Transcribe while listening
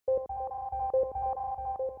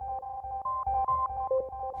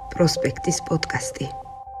პროსპექტის პოდკასტი.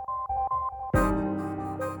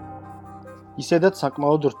 ისედაც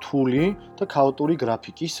საკმაოდ რთული და ქაოტური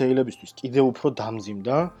გრაფიკი სეილებისთვის კიდევ უფრო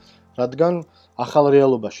დამძიმდა, რადგან ახალ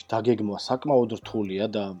რეალობაში დაგეგმვა საკმაოდ რთულია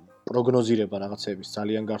და პროგნოზირება რაღაცების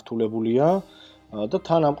ძალიან გართულებულია და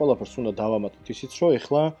თან ამ ყველაფერს უნდა დავამატოთ ისიც, რომ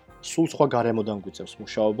ეხლა სულ სხვა გარემოდან გვიწევს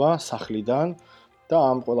მუშაობა სახლიდან და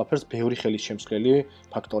ამ ყველაფერს ბევრი ხელისშემსვლელი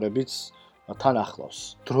ფაქტორებიც თან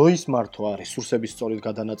ახლავს. დროის მართვა, რესურსების სწორედ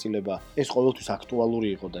გადანაწილება, ეს ყოველთვის აქტუალური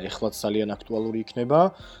იყო და ეხლაც ძალიან აქტუალური იქნება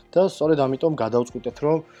და სწორედ ამიტომ გადავწყვიტეთ,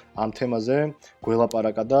 რომ ამ თემაზე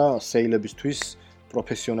გველაპარაკა და სეილებისთვის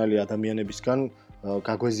პროფესიონალი ადამიანებისგან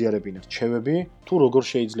გაგვეზიარებინათ რჩევები, თუ როგორ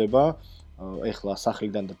შეიძლება ეხლა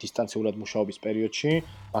სახლიდან და დისტანციურად მუშაობის პერიოდში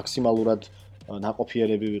მაქსიმალურად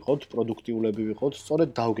ნაყოფიერები ვიყოთ, პროდუქტიულები ვიყოთ, სწორედ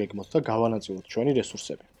დავგეგმოთ და გავანაწილოთ ჩვენი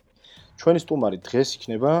რესურსები. ჩვენი სტუმარი დღეს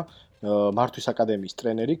იქნება მართვის აკადემიის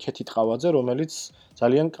ტრენერი ქეთი ტყავაძე, რომელიც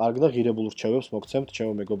ძალიან კარგ და ღირებულ რჩევებს მოგცემთ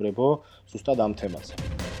ჩემო მეგობრებო, ზუსტად ამ თემაზე.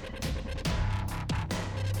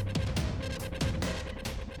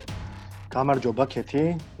 გამარჯობა ქეთი,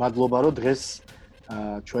 მადლობა რომ დღეს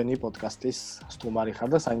ჩვენი პოდკასტის სტუმარი ხარ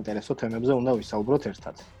და საინტერესო თემებზე უნდა ვისაუბროთ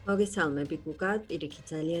ერთად. მოგესალმები გუგა, პირიქით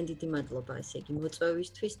ძალიან დიდი მადლობა ესე იგი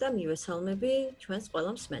მოწვევისთვის და მივესალმები ჩვენს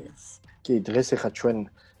ყველა მსმენელს. კი, დღეს ახლა ჩვენ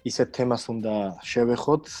ისეთ თემას უნდა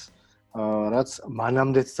შევეხოთ, რაც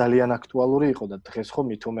მანამდეც ძალიან აქტუალური იყო და დღეს ხო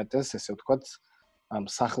მით უმეტეს, ესე ვთქვათ, ამ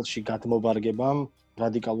სახლში გადმოვარგებამ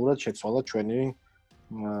რადიკალურად შეცვალა ჩვენი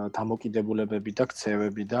დამოკიდებულებები და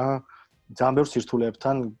ქცევები და ძალიან ბევრ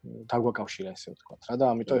სირთულეებთან დაგვაკავშირა, ესე ვთქვათ. რა და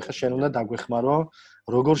ამიტომ ახლა შენ უნდა დაგვეხმარო,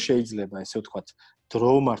 როგორ შეიძლება, ესე ვთქვათ,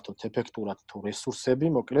 დრო ვმართოთ ეფექტურად თუ რესურსები,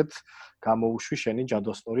 მოკლედ გამოუშვი შენი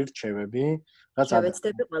ჯადოსნური რჩევები, რაც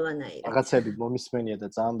შევეცდები ყველანაირად. რაღაცები მომისმენია და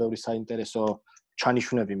ძალიან ბევრი საინტერესო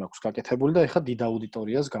ჩანიშვნები მაქვს გაკეთებული და ეხლა დიდ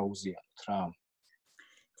აუდიტორიას გავუზიაროთ რა.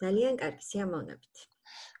 ძალიან კარგი, სიამოვნებით.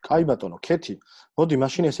 კაი ბატონო, ქეთი, მოდი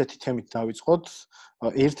მაშინ ესეთი თემით დავიწყოთ.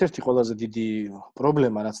 ერთ-ერთი ყველაზე დიდი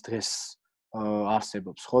პრობლემა, რაც დღეს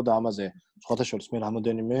არსებობს, ხო და ამაზე სხვათა შორის მე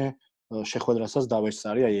რამოდენიმე შეხვედრასაც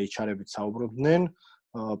დავესწარი, აი HR-ებით საუბრობდნენ,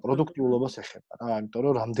 პროდუქტიულობას ეხება რა, იმიტომ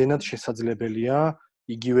რომ რამდენად შესაძლებელია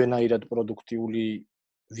იგივენაირად პროდუქტიული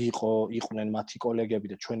იყვნენ მათი კოლეგები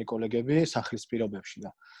და ჩვენი კოლეგები სახლის პირობებში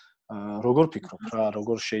და როგორ ფიქრობ რა,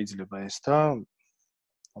 როგორ შეიძლება ეს და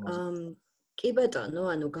კი ბატონო,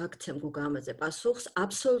 ანუ გაგცემ გუგა ამაზე პასუხს,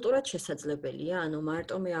 აბსოლუტურად შესაძლებელია, ანუ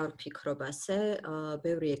მარტო მე არ ვფიქრობ ასე,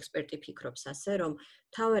 ბევრი ექსპერტი ფიქრობს ასე, რომ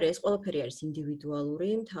თავარი ეს ყველაფერი არის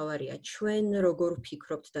ინდივიდუალური, თავარია ჩვენ როგორ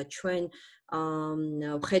ვფიქრობთ და ჩვენ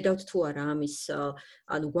ვხედავთ თუ არა ამის,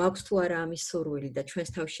 ანუ გვაქვს თუ არა ამის სურვილი და ჩვენს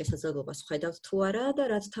თავის შესაძლებლობას ვხედავთ თუ არა და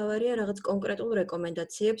რაც თავარია რაღაც კონკრეტულ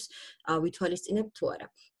რეკომენდაციებს ვითვალისწინებთ თუ არა.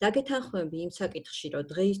 დაგეთანხმები იმ საკითხში, რომ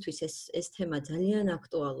დღეისთვის ეს თემა ძალიან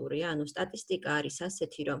აქტუალურია, ანუ სტატისტიკა არის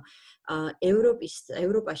ასეთი, რომ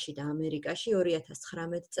ევროპაში და ამერიკაში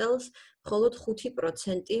 2019 წელს მხოლოდ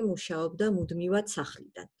 5% მუშაობდა მუდმივად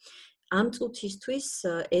სახლიდან. ამ წუთისთვის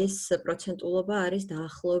ეს პროცენტულობა არის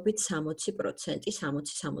დაახლოებით 60%,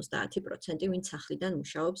 60-70%, ვინც სახლიდან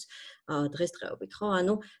მუშაობს დღესდღეობით, ხო?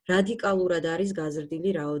 ანუ რადიკალურად არის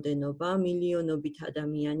გაზრდილი რაოდენობა, მილიონობით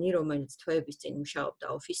ადამიანი, რომელიც თვეების წინ მუშაობდა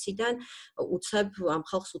ოფისიდან, ამ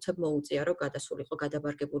ხალხს უცებ მოუწია, რომ გადასულიყო,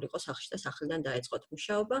 გადაბარგებულიყო სახლში და სახლიდან დაეწყოთ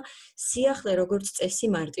მუშაობა. სიახლე როგორც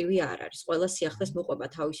წესი მარტივი არ არის. ყველა სიახლეს მოყვება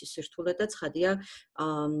თავისი სირთულე და ცხადია,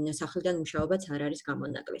 სახლიდან მუშაობაც არ არის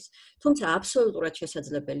გამონაკლის. თუმცა აბსოლუტურად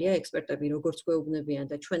შესაძლებელია ექსპერტები როგორც გვეუბნებიან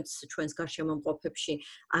და ჩვენს გარშემო მყოფებში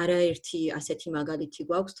არაერთი ასეთი მაგალითი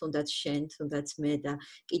გვაქვს, თუნდაც შენ, თუნდაც მე და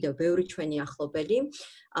კიდევ ბევრი ჩვენი ახლობელი.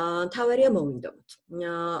 თავარია მოვინდომოთ.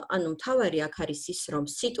 ანუ თავარი აქ არის ის, რომ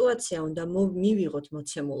სიტუაცია უნდა მივიღოთ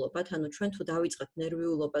მოცემულობად, ანუ ჩვენ თუ დავიწყეთ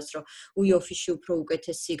ნერვიულობას, რომ ოფისში უფრო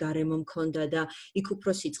უკეთესი გარემო მქონდა და იქ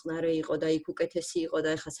უფრო სიწყნარე იყო და იქ უკეთესი იყო და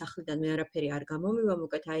ეხლა სახლიდან მე არაფერი არ გამომივა,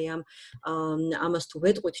 მოკეთ აი ამას თუ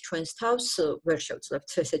ვეტყვით ჩვენს თავს ვერ შევძლებთ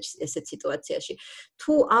ესეთ სიტუაციაში.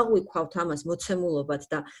 თუ აღვიქვავთ ამას მოცემულობად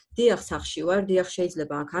და დიახ სახლში ვარ, დიახ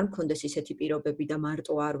შეიძლება აქ არ მქონდეს ისეთი პირობები და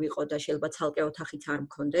მარტო არ ვიყო და შეიძლება ცალკე ოთახიც არ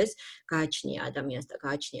მქონდეს, გააჩნია ადამიანს და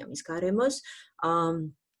გააჩნია მის გარემოს.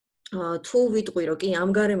 თუ ვიტყვი, რომ კი ამ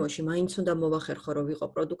გარემოში მაინც უნდა მოვახერხო, რომ ვიყო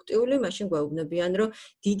პროდუქტიული, მაშინ გვეუბნებიან, რომ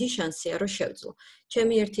დიდი შანსია, რომ შევძლო.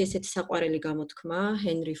 ჩემი ერთი ესეთი საყვარელი გამოთქმა,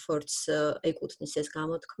 ჰენრი ფორდს ეკუთვნის ეს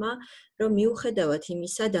გამოთქმა, რომ მიუხედავად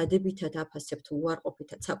იმისა, დადებითად აფასებთ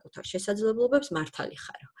უარყოფითად საკუთარ შესაძლებლობებს, მართალი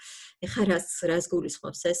ხარო. ეხლა რას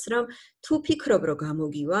გულისხმობს ეს, რომ თუ ფიქრობ, რომ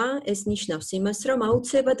გამოგივა, ეს ნიშნავს იმას, რომ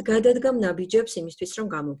აუცილებლად გადადგამ ნაბიჯებს იმისთვის, რომ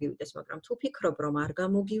გამოგივიდეს, მაგრამ თუ ფიქრობ, რომ არ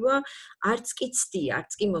გამოგივა, არც კი ცდი,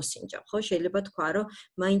 არც კი მოსინდა. დაისინჯა, ხო? შეიძლება თქვა, რომ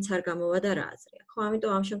მაინც არ გამოვა და რა აზრია, ხო?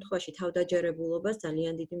 ამიტომ ამ შემთხვევაში თავდაჯერებულობას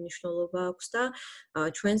ძალიან დიდი მნიშვნელობა აქვს და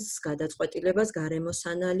ჩვენს გადაწყვეტილებას გარემოს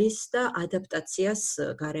ანალიზს და ადაპტაციას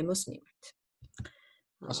გარემოს მიმართ.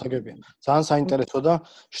 ასაგებია. ძალიან საინტერესო და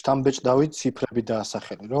შთამბეჭდავი ციფრები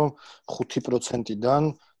დაასახელე, რომ 5%-დან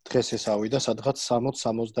დღეს ეს ავიდა სადღაც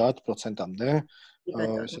 60-70%-ამდე.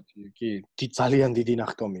 ესეთი ძალიან დიდი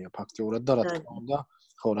ნახტომია ფაქტიურად და რა თქმა უნდა,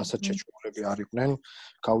 ხო, რასაც შეჭურები არ იყვნენ,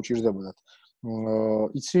 გაუჭირდებოდათ.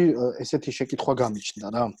 იცი, ესეთი შეკითხვა გამიჩნდა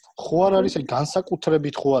რა. ხო არ არის, აი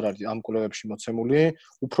განსაკუთრებით ხო არ არის ამ კვლევებში მოცემული,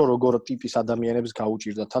 უფრო როგორ ტიპის ადამიანებს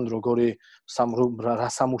გაუჭირდათ, თან როგორი რა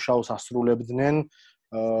სამუშაოს ასრულებდნენ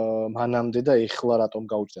მანამდე და ეხლა რატომ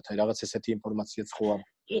გაუჭირდათ? აი რაღაც ესეთი ინფორმაციაც ხო არ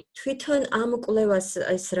თვითონ ამ კვლევას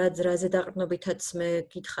ეს რაზე დაყრდნობითაც მე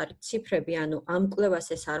გითხარით ციფრები, ანუ ამ კვლევას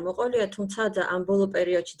ეს არ მოყოლია, თუმცა ამ ბოლო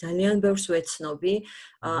პერიოდში ძალიან ბევრს ვეცნობი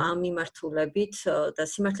ამ მიმართულებით და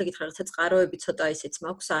სიმართლე გითხრა, რაცა წყაროები ცოტა ისიც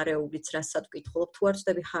მაქვს არეულიც, რასაც ვკითხულობ. თუ არ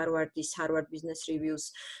ვწდები Harvard Business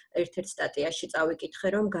Reviews ერთ-ერთ სტატიაში წავიკითხე,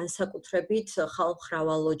 რომ განსაკუთრებით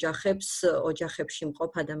ხალხმრავალ ოჯახებში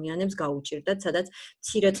მყოფ ადამიანებს გაუჭირდათ, სადაც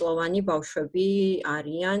მცირეწლოვანი ბავშვები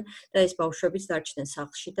არიან და ეს ბავშვებიც დარჩნენ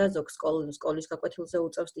სახლში და ზოგ სკოლის გაკვეთილზე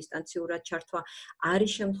უწევს დისტანციურად ჩართვა.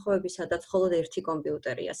 არის შემთხვევები, სადაც მხოლოდ ერთი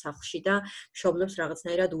კომპიუტერია სახლში და მშობლებს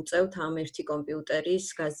რაღაცნაირად უწევთ ამ ერთი კომპიუტერის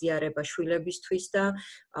გაზიარება შვილებისთვის და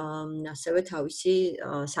ასევე თავისი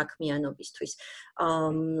საქმიანობისთვის.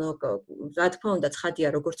 რა თქმა უნდა, ცხადია,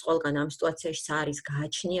 როგორც ყველგან ამ სიტუაციაში არის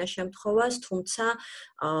გააჩნია შემთხვევას, თუმცა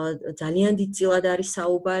ძალიან დიდწილად არის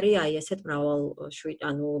საუბარი აი ესეთ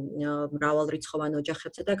მრავალრიცხოვან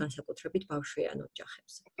ოჯახებზე და განსაკუთრებით ბავშვიან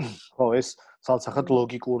ოჯახებზე. ხო, ეს ცალსახად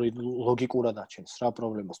ლოგიკურად აჩენს რა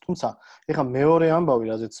პრობლემას. თუმცა, ეხლა მეორე ამბავი,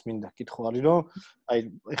 რაზეც მინდა კითხვა არის, რომ აი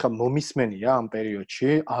ეხლა მომისმენია ამ პერიოდში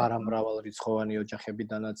არა მრავალრიცხოვანი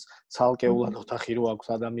ოჯახებიდანაც ცალკეულად ოთახი რო აქვს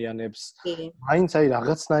ადამიანებს. მაინც აი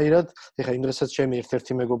რაღაცნაირად, ეხლა იმ დროსაც ჩემი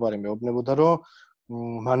ერთ-ერთი მეგობარი მეუბნებოდა, რომ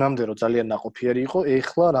მანამდე რომ ძალიან ნაყოფიერი იყო,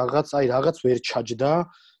 ეხლა რაღაც ვერ ჩაჯდა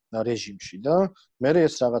რეჟიმში და მე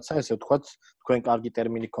ეს რაღაცა ესე ვთქვათ, თქვენ კარგი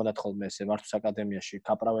ტერმინი გქონდათ ხოლმე ესე მართვის აკადემიაში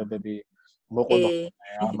გაправებები მოყოდა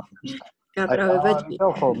ამას. გაправებები.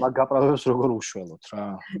 ხო, მაგ გაправებებს როგორ უშველოთ რა?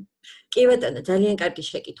 კი ბატონო, ძალიან კარგი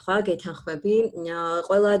შეკითხვა, გეთანხმები.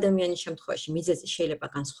 ყველა ადამიანის შემთხვევაში მიზეზი შეიძლება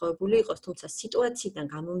განსხვავებული იყოს, თუმცა სიტუაციიდან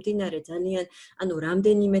გამომდინარე ძალიან,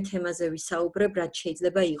 რამდენიმე თემაზე ვისაუბრებ, რაც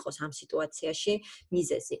შეიძლება იყოს ამ სიტუაციაში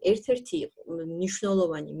მიზეზი. ერთ-ერთი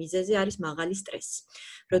მნიშვნელოვანი მიზეზი არის მაღალი სტრესი.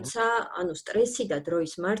 როცა, სტრესი და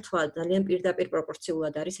დროის მართვა ძალიან პირდაპირ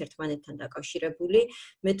პროპორციულად არის ერთმანეთთან დაკავშირებული.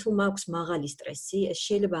 მე თუ მაქვს მაღალი სტრესი, ეს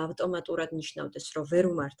შეიძლება ავტომატურად ნიშნავდეს, რომ ვერ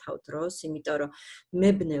ვმართავ დროს, იმიტომ რომ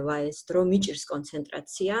მებნევა ეს დრო მიჭირს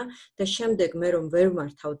კონცენტრაცია და შემდეგ მე რომ ვერ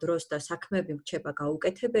ვმართავ დროს და საქმეები რჩება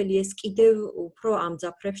გაუკეთებელი, ეს კიდევ უფრო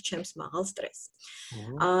ამძაფრებს ჩემს მაღალ სტრესს.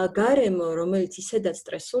 გარემო, რომელიც ისედაც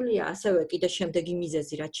სტრესულია, ასევე კიდე შემდეგი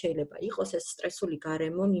მიზეზი, რაც შეიძლება იყოს, ეს სტრესული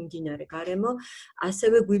გარემო, მიმდინარე გარემო,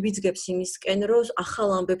 ასევე გვიბიძგებს იმისკენ, რომ ახალ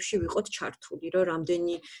ამბებში ვიყოთ ჩართული, რომ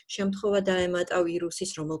რამდენი შემთხვევა დაემატა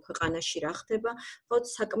ვირუსის, რომელ ქვეყანაში რა ხდება, ხო,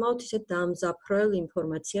 საკმაოდ ისეთ დამზაფროელ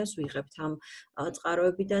ინფორმაციას ვიღებთ ამ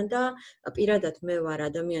წყაროებიდან და პირადად მე ვარ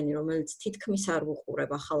ადამიანი, რომელიც თითქმის არ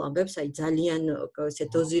ვუყურებ ახალ ამბებს, აი ძალიან ესე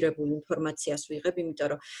დოზირებულ ინფორმაციას ვიღებ, იმიტომ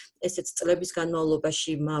რომ ესეც წლების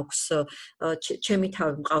განმავლობაში მაქვს ჩემი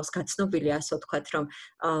თავი მყავს გაცნობილი, ასე ვთქვათ, რომ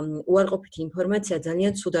უარყოფითი ინფორმაცია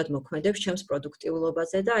ძალიან ცუდად მოქმედებს ჩემს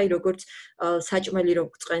პროდუქტიულობაზე და აი როგორც საჭმელი რომ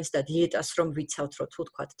გწყენს და დიეტას რომ ვიცავთ, რომ თუ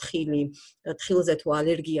ვთქვათ თხილზე თუ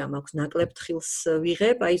ალერგია მაქვს, ნაკლებ თხილს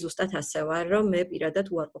ვიღებ, აი ზუსტად ასე ვარ, რომ მე პირადად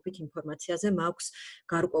უარყოფით ინფორმაციაზე მაქვს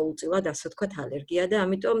გარკვეულწილად ასე ვთქვათ ალერგია და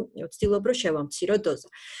ამიტომ ვცდილობ რომ შევამცირო დოზა.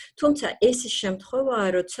 თუმცა ეს შემთხვევაა,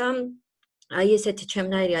 როცა აი ესეთი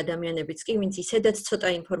ჩემნაირი ადამიანებიც კი, ვინც ისედაც ცოტა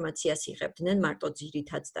ინფორმაციას იღებდნენ, მარტო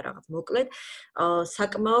ძირითადს და რაღაც მოკლედ,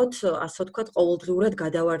 საკმაოდ ასე ვთქვათ ყოველდღიურად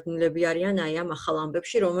გადავარდნილები არიან აი ამ ახალ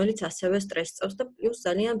ამბებში, რომელიც ასევე სტრესს წევს და პლუს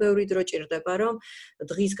ძალიან ბევრი დრო ჭირდება, რომ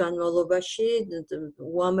დღის განმავლობაში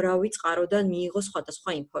უამრავი წყაროდან მიიღოს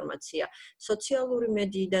სხვადასხვა ინფორმაცია, სოციალური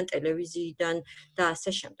მედიიდან, ტელევიზიიდან და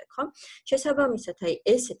ასე შემდეგ, ხო? შესაბამისად, აი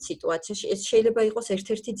ესეთ სიტუაციაში ეს შეიძლება იყოს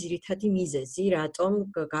ერთ-ერთი ძირითადი მიზეზი, რატომ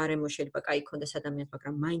გარემო შეიძლება იქონდეს ადამიანს,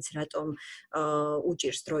 მაგრამ მაინც რატომ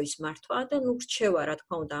უჭირს დროის მართვა და რჩევა, რა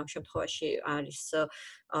თქმა უნდა, ამ შემთხვევაში არის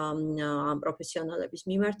ამ პროფესიონალების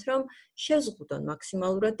მიმართ, რომ შეზღუდონ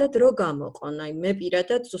მაქსიმალურად და დრო გამოყონ. აი მე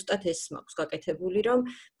პირადად ზუსტად ეს მაქვს გაკეთებული, რომ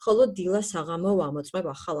მხოლოდ დილა საღამო ვამოწმებ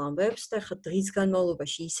ახალ ამბებს და ხა დღის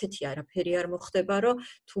განმავლობაში ისეთი არაფერი არ მოხდება, რომ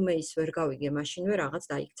თუ მე ის ვერ გავიგე, მაშინვე რაღაც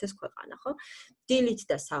დაიქცეს ქვეყანა, ხო? დილით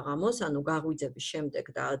და საღამოს, ანუ გაღვიძების შემდეგ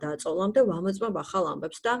და დაწოლამდე ვამოწმებ ახალ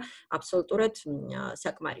ამბებს და აბსოლუტურად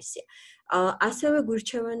საკმარისია. ასევე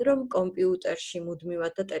გვირჩევენ, რომ კომპიუტერში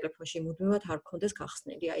მუდმივად და ტელეფონში მუდმივად არ გქონდეს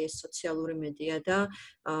გახსნილი აი ეს სოციალური მედია და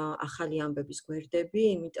ახალი ამბების გვერდები,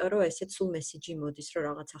 იმიტომ რომ ესეც სულ მესიჯი მოდის, რომ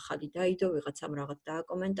რაღაც ახალი დაიდო, ვიღაცამ რაღაც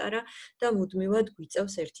დააკომენტარა და მუდმივად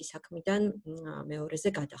გვიწევს ერთი საქმიდან მეორეზე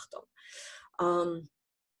გადახტომა.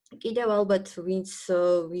 კიდევ ალბათ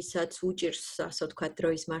ვისაც უჭირს, ასე ვთქვათ,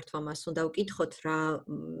 დროის მართვა, მას უნდა ვკითხოთ რა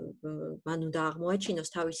მან უნდა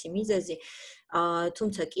აღმოაჩინოს თავისი მიზეზი.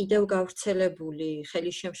 თუმცა კიდევ გავრცელებული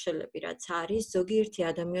ხელისშემშელები რაც არის, ზოგიერთი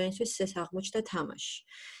ადამიანისთვის ეს აღმოჩნდა თამაში.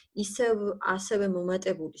 ასევე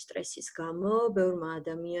მომატებული სტრესის გამო ბევრმა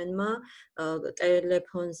ადამიანმა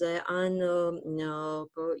ტელეფონზე ან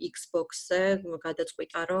Xbox-ზე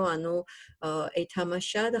გადაწყვიტა, რომ ანუ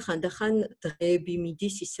ეთამაშა და ხანდახან დღეები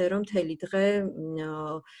მიდის ისე, რომ მთელი დღე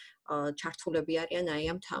ჩართულები არიან აი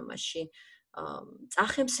ამ თამაში.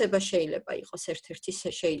 წახემსება შეიძლება იყოს ერთ-ერთი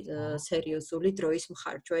სერიოზული დროის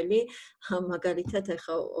მხარჯველი. მაგალითად,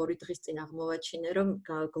 ახლა 2 დღის წინ აღმოვაჩინე, რომ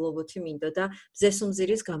გლობოთი მინდოდა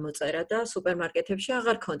მზესუმზირის გამოწერა და სუპერმარკეტებში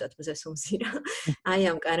აღარ ქონდათ მზესუმზირა. აი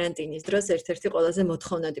ამ каранტინის დროს ერთ-ერთი ყველაზე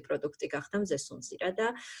მოთხოვნადი პროდუქტი გახდა მზესუმზირა და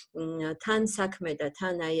თან საქმე და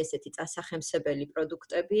თან აი ესეთი წასახემსებელი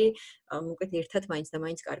პროდუქტები უკეთ ერთად მაინც და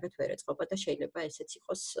მაინც კარგად ვერ ეწყობა და შეიძლება ესეც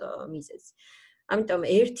იყოს მიზეზი. ამიტომ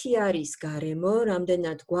ერთი არის გარემო,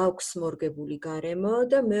 რამდენად გვაქვს მორგებული გარემო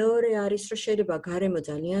და მეორე არის, რომ შეიძლება გარემო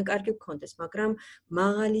ძალიან კარგი გქონდეს, მაგრამ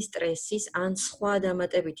მაღალი სტრესის ან სხვა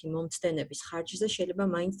დამატებითი მომცდენების ხარჯზე შეიძლება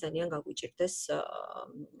მაინც ძალიან გაგვიჭირდეს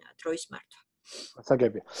დროის მართვა.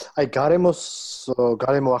 გასაგებია. აი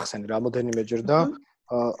გარემო ახსენე რამოდენიმეჯერ და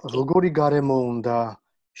როგორი გარემო უნდა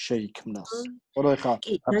შეიქმნას? თორე ხა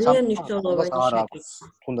ძალიან მნიშვნელოვანი შეკითხვა.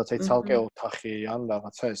 თუნდაც აი ცალკე ოთახი ან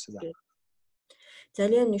რაღაცა ესე და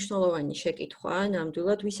ძალიან მნიშვნელოვანი შეკითხვა,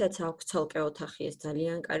 ნამდვილად, ვისაც აქვს ცალკე ოთახი, ეს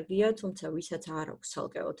ძალიან კარგია, თუმცა ვისაც არ აქვს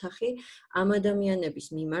ცალკე ოთახი, ამ ადამიანების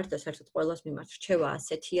მიმართ და საერთოდ ყველას მიმართ რჩევა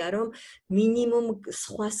ასეთია, რომ მინიმუმ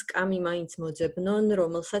სხვა სკამი მაინც მოძებნონ,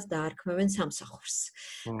 რომელსაც დაარქმევენ სამსახურს.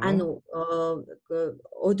 ანუ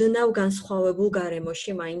ოდნავ განსხვავებულ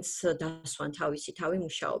გარემოში მაინც დასვან თავისი თავი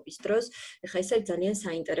მუშაობის დროს. ეხლა ეს არის ძალიან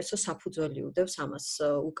საინტერესო საფუძველი უდევს ამას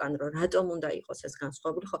უკან, რომ რატომ უნდა იყოს ეს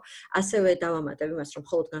განსხვავებული, ხო? ასევე დავამატებ იმას, რომ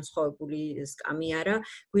მხოლოდ განსხვავებული სკამი არა,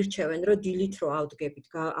 გვირჩევენ, რომ დილით რო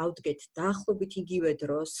ავდგეთ დაახლოებით იგივე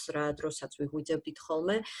დროს, რა დროსაც ვიღვიძებდით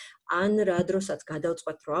ხოლმე, ან რა დროსაც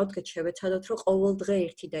გადავწყვეტ რომ ავდგეთ, შევეცადოთ, რომ ყოველ დღე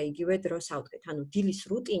ერთი და იგივე დროს ავდგეთ. ანუ დილის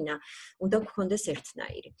რუტინა უნდა გქონდეს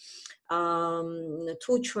ერთნაირი.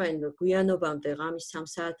 თუ ჩვენ გვიანობამდე ღამის 3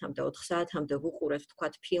 საათამდე, 4 საათამდე ვუყურებთ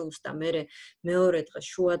თქვათ ფილმს და მერე მეორე დღე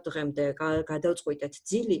შუა დღემდე გადავწყვიტეთ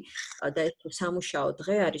ძილი და ეს თუ სამუშაო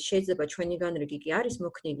დღე არის, შეიძლება ჩვენი განრიგი კი არის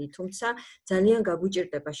მოქნილი, თუმცა ძალიან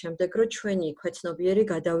გაგვიჭირდება შემდეგ, რომ ჩვენი ქვეცნობიერი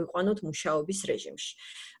გადავიყვანოთ მუშაობის რეჟიმში.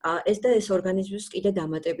 ეს და ეს ორგანიზმის კიდე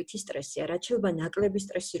დამატებითი სტრესია. რაც შეიძლება ნაკლები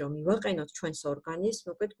სტრესი რომ მივაყენოთ ჩვენს ორგანიზმს,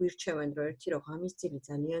 მოკლედ გვირჩევენ, რომ ერთი რომ ღამის ძილი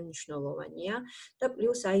ძალიან მნიშვნელოვანია და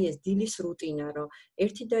პლუს აი ეს დილის რუტინა, რომ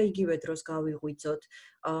ერთი და იგივე დროს გავიღვიძოთ,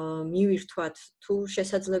 მივირთვათ, თუ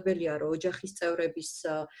შესაძლებელია, რომ ოჯახის წევრების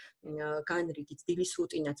განრიგით დილის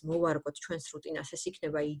რუტინაც მოვარგოთ ჩვენს რუტინას, ეს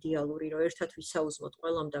იქნება იდეალური, რომ ერთად ვისაუზმოთ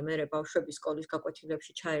ყველამ და მერე ბავშვების სკოლის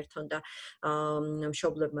გაკვეთილებში ჩაერთონ და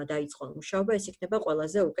მშობლებმა დაიწყონ მუშაობა, ეს იქნება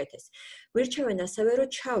ყველაზე უკეთესი. გვირჩევენ ასევე, რომ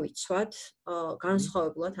ჩავიცვათ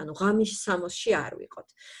განსხვავებულად, ანუ ღამის 3-ში არ ვიყოთ.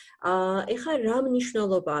 ეხლა რა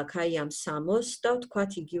მნიშვნელობა აქვს აი ამ 3-ს და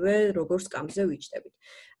ვთქვათ იგივე როგორც სკამზე ვიჯდებით.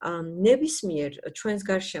 ნებისმიერ ჩვენს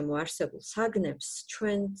გარშემო არსებულ საგნებს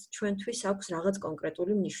ჩვენთვის აქვს რაღაც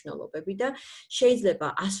კონკრეტული მნიშვნელობები და შეიძლება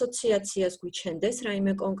ასოციაციას გვიჩენდეს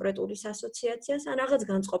რაიმე კონკრეტული ასოციაციას ან რაღაც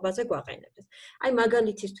განწყობაზე გვაყენებდეს. აი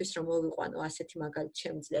მაგალითისთვის რომ მოვიყვანო ასეთი მაგალითი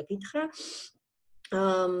შემიძლია გითხრა.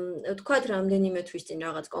 თქვათ რამდენიმე თვის წინ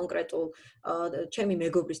რაღაც კონკრეტულ ჩემი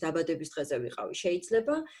მეგობრის დაბადების დღეზე ვიყავი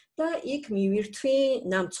შეიძლება და იქ მივირთვი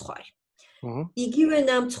ნამცხვარი. იგივე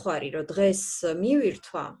ნამცხვარი, რომ დღეს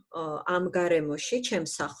მივირთვა ამ გარემოში,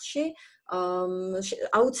 ჩემს სახლში,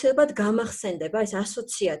 აუცილებლად გამახსენდება ეს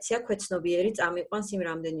ასოციაცია ქვეცნობიერი წამიყვანს იმ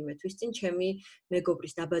რამდენიმე თვის წინ ჩემი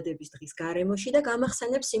მეგობრის დაბადების დღის გარემოში და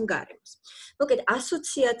გამახსენებს იმ გარემოს. მოკეთ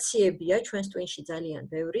ასოციაციებია ჩვენს ტვინში ძალიან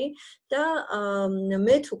ბევრი და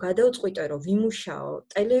მე თუ გადავწყვიტე რომ ვიმუშაო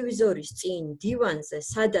ტელევიზორის წინ დივანზე,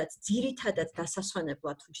 სადაც ძირითადად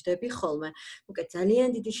დასასვენებლად ვჯდები ხოლმე, მოკეთ ძალიან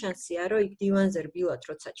დიდი შანსია რომ იქ დივანზე რბილად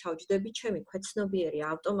როცა ჩავჯდები, ჩემი ქვეცნობიერი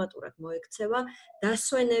ავტომატურად მოექცევა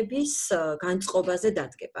დასვენების განწყობაზე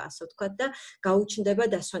დადგება, ასე ვთქვათ და გაუჩნდება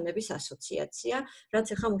დასვენების ასოციაცია, რაც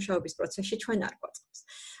ახლა მუშაობის პროცესში ჩვენ არ გვაწყობს.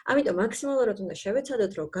 ამიტომ მაქსიმალურად უნდა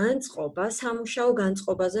შევეცადოთ, რომ განწყობა სამუშაო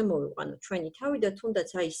განწყობაზე მოვიყვანოთ ჩვენი თავი და თუნდაც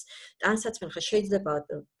აი ეს ტანსაცმელი ხა შეიძლება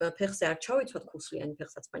ფეხზე არ ჩავიცვათ ქუსლიანი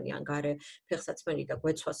ფეხსაცმელი ან გარე ფეხსაცმელი და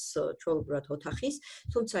გვეცვას ჩვეულებრივად ოთახის,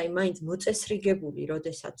 თუმცა აი მაინც მოწესრიგებული,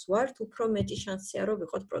 როდესაც ვართ, უფრო მეტი შანსია რომ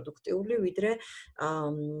ვიყოთ პროდუქტიული, ვიდრე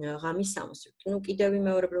ღამის სამოსვლით. ნუ კიდევ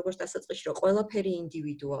ვიმეორებ როგორც დასაწყისში, რომ ყველაფერი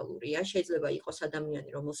ინდივიდუალურია, შეიძლება იყოს ადამიანი,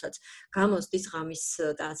 რომელსაც გამოსდის ღამის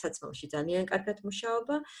ტანსაცმელში ძალიან კარგად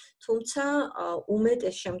მუშაობა, თუმცა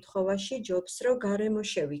უმეტეს შემთხვევაში ჯობს რომ გარემო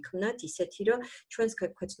შევიქმნათ ისეთი რომ ჩვენს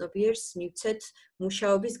ქვეცნობიერს მივცეთ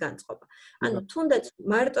მუშაობის განწყობა. ანუ თუნდაც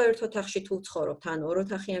მარტო ერთ ოთახში თუ ვცხოვრობთ, ან ორ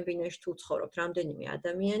ოთახიან ბინაში თუ ვცხოვრობთ რამდენიმე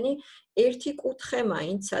ადამიანი, ერთი კუთხე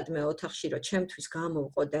მაინც სადმე ოთახში რომ ჩემთვის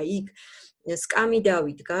გამოვყო და იქ სკამი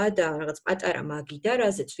დავიდგა და რაღაც პატარა მაგიდა,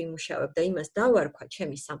 რაზეც ვიმუშავებ და იმას დავარქვა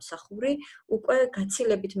ჩემი სამსახური, უკვე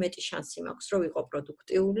გაცილებით მეტი შანსი მაქვს, რომ ვიყო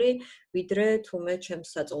პროდუქტიული, ვიდრე თუ მე ჩემს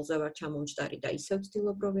საწოლზე ვარ ჩამომჯდარი და ისევ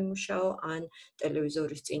ვცდილობ რომ ვიმუშაო, ან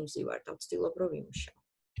ტელევიზორის წინ ვზივარ და ვცდილობ რომ ვიმუშაო.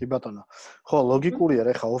 კი ბატონო. ხო, ლოგიკურია,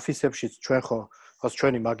 რა ხა ოფისებშიც ჩვენ ხო ხას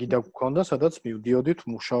ჩვენი მაგიდა გვქონდა, სადაც მივდიოდით,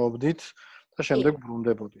 მუშაობდით და შემდეგ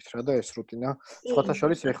ბრუნდებოდით, რა და ეს რუტინა. სხვათა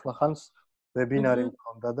შორის ეხლა ხანს ვებინარი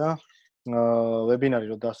მქონდა და ვებინარი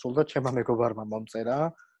რო დასრულდა, ჩემმა მეგობარმა მომწერა.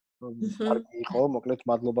 კარგი იყო, მოკლედ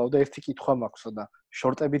მადლობა და ერთი კითხვა მაქვსო და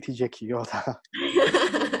შორტებით იჯექიო და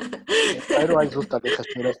აი ზუსტად ეხა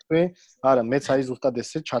შევასწრე. არა, მეც აი ზუსტად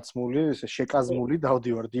ესე ჩაცმული, ესე შეკაზმული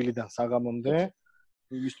დავდივარ დილიდან საღამომდე.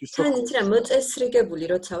 თან იცი რა მოწესრიგებული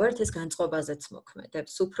როცა ვართ ეს განწყობაზეც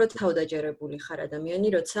მოქმედებს უფრო თავდაჯერებული ხარ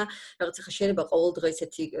ადამიანი როცა რაღაც ხა შეიძლება ყოველდღე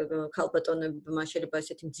ესეთი ქალბატონებმა შეიძლება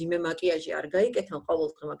ესეთი მძიმე მაკიაჟი არ გაიკეთონ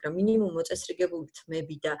ყოველდღე მაგრამ მინიმუმ მოწესრიგებული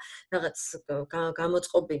თმები და რაღაც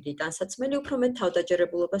გამოწყობილი ტანსაცმელი უფრო მეტ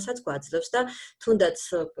თავდაჯერებულობასაც გვაძლევს და თუნდაც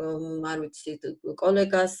არ ვიცი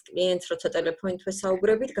კოლეგას კლიენტს როცა ტელეფონით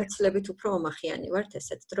ვესაუბრებით გაცილებით უფრო ომახიანი ვართ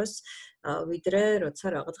ესეთ დროს ვიდრე როცა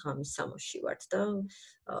რაღაც ღამის სამოსში ვართ და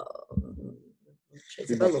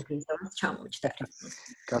შეიძლება ლოგინზავით ჩამოვჯდარი.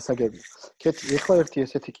 გასაგებია. ქეთი, ეხლა ერთი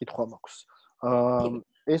ესეთი კითხვა მაქვს.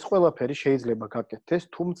 ეს ყველაფერი შეიძლება გაკეთდეს,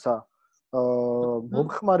 თუმცა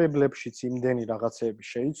მომხმარებლებშიც იმდენი რაღაცეები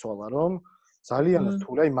შეიცვალა, რომ ძალიან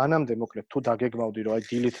რთული, აი მანამდე მოკლედ თუ დაგეგმავდი, რომ აი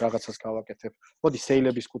დილით რაღაცას გავაკეთებ. მოდი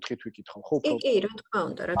სეილების კუთხით ვიკითხავ, ხო უფრო. კი, რა თქმა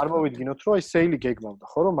უნდა, რა თქმა უნდა. არ მოვიდგინოთ, რომ აი სეილი გეგმავდა,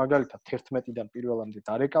 ხო, რომ მაგალითად 11-დან პირველამდე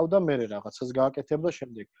დარეკავდა, მე რაღაცას გააკეთებ და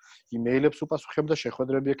შემდეგ იმეილებს უპასუხებ და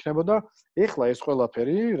შეხვედრები ექნებოდა. ეხლა ეს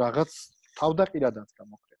ყველაფერი რაღაც თავდაყირადაც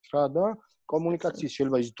გამოკლეთ რა და კომუნიკაციის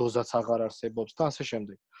შეიძლება ის დოზაც აღარ არსებობს და ასე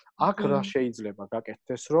შემდეგ. აქ რა შეიძლება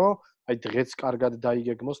გაკეთდეს, რომ აი დღეც კარგად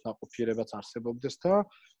დაიგეგმოს, ნაყოფიერებაც არსებობდეს და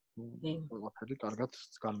ყველაფერი კარგად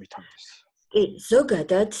განვითარდეს. კი,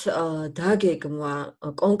 ზოგადად დაგეგმვა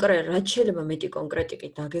კონკრეტ რაც შეიძლება მეტი კონკრეტიკი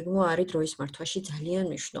დაგეგმვა არის დროის მართვაში ძალიან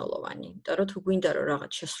მნიშვნელოვანი. იმიტომ რომ თუ გვინდა რომ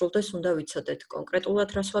რაღაც შესრულდეს, უნდა ვიცოდეთ კონკრეტულად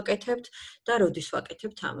რას ვაკეთებთ და როდის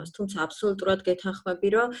ვაკეთებთ ამას. თუმცა აბსოლუტურად გეთანხმები,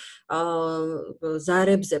 რომ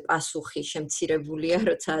ზარებზე პასუხი შემცირებულია,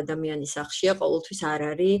 როცა ადამიანი სახლშია, ყოველთვის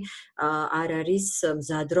არ არის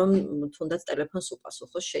მზად რომ თუნდაც ტელეფონს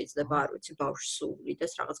უპასუხოს, შეიძლება არ ვიცი, ბავშვს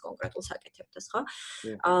უვლიდეს რაღაც კონკრეტულს აკეთებდეს, ხო?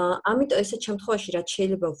 ამიტომ ეს შემთხვევაში რაც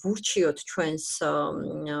შეიძლება ვურჩიოთ ჩვენს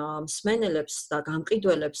მსმენელებს და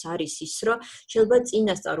გამყიდველებს არის ის, რომ შეიძლება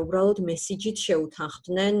წინასწარ უბრალოდ მესიჯით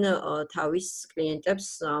შეუთანხმდნენ თავის კლიენტებს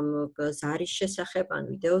ამ ზარის შესახებ, ან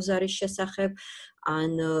ვიდეო ზარის შესახებ,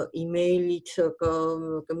 ან იმეილით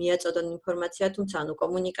მიაწოდონ ინფორმაცია, თუმცა ანუ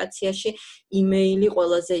კომუნიკაციაში იმეილი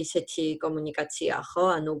ყველაზე ისეთი კომუნიკაციაა, ხო?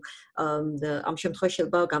 ანუ ამ შემთხვევაში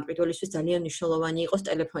შეიძლება გამყიდველისთვის ძალიან მნიშვნელოვანი იყოს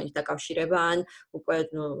ტელეფონით დაკავშირება, ან უკვე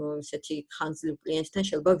ისეთი ხანძლივ კლიენტთან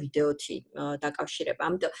შეიძლება ვიდეოთი დაკავშირება.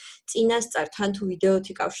 ამიტომ წინასწარ თან თუ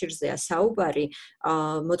ვიდეოთი კავშირზეა საუბარი,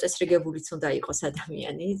 მოწესრიგებულიც უნდა იყოს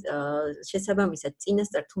ადამიანი. შესაბამისად,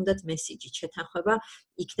 წინასწარ თუნდაც მესიჯით შეთანხმება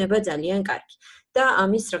იქნება ძალიან კარგი. და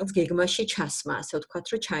ამის რაღაც გეგმაში ჩასმა, ასე ვთქვათ,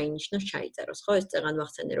 რომ ჩაინიშნოს, ჩაიწეროს, ხო? ეს წეგან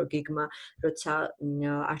ვახსენე, რომ გეგმა, როცა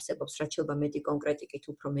არსებობს, რაც შეიძლება მეტი კონკრეტიკით,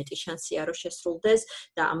 უფრო მეტი შანსია, რომ შესრულდეს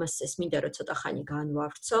და ამას ეს მინდა, რომ ცოტა ხანი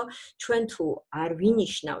განვავრცო. ჩვენ თუ არ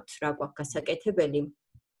ვინიშნავთ, რა გვაქვს გასაკეთებელი,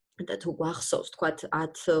 და თუ გვახსოვს, თქვათ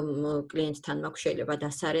 10 კლიენტთან მაქვს შეიძლება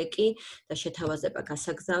დასარეკი და შეთავაზება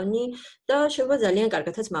გასაგზავნი და შეიძლება ძალიან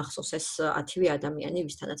კარგადაც მახსოვს ეს 10-ვე ადამიანი,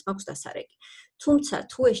 ვისთანაც მაქვს დასარეკი. თუმცა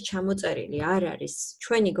თუ ეს ჩამოწერილი არ არის,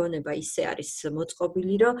 ჩვენი გონება ისე არის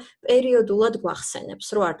მოწყობილი, რომ პერიოდულად გვახსენებს,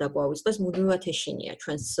 რომ არ დაგვავიწყდეს, მუდმივად ეშინია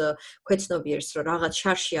ჩვენს ქვეცნობიერს, რომ რაღაც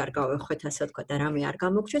შარში არ გავეხვეთ, ასე ვთქვათ, და რამე არ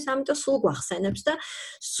გამოგჩეს, ამიტომ სულ გვახსენებს და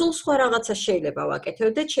სულ სხვა რაღაცა შეიძლება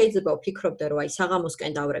ვაკეთებდეთ, შეიძლება ვფიქრობდე, რომ აი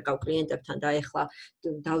საღამოსკენ დავრეკავ კლიენტებთან და ეხლა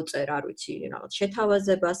დავწერ, არ ვიცი, რაღაც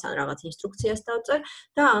შეთავაზებას ან რაღაც ინსტრუქციას დავწერ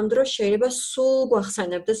და ამ დროს შეიძლება სულ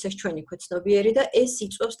გვახსენებდეს ეს ჩვენი ქვეცნობიერი და ეს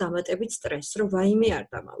იწვევს დამატებით სტრესს, რომ ვაიმე არ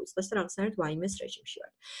დამავიწყდეს და რაღაცნაირად ვაიმეს რეჟიმში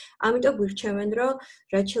ვარ. ამიტომ გვირჩევენ, რომ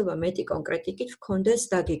რაც შეიძლება მეტი კონკრეტიკით ვქონდეს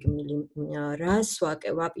დაგეგმილი, რას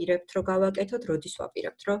ვაპირებთ, რომ გავაკეთოთ, როდის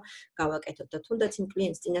ვაპირებთ, რომ გავაკეთოთ და თუნდაც იმ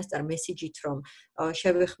კლიენტს წინასწარ მესიჯით, რომ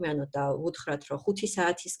შევეხმიანოთ და ვუთხრათ, რომ 5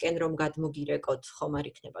 საათისკენ რომ გადმოგირეკოთ, ხომ არ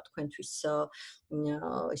იქნება თქვენთვის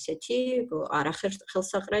ესეთი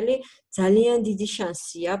არახელსაყრელი, ძალიან დიდი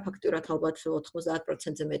შანსია, ფაქტურად ალბათ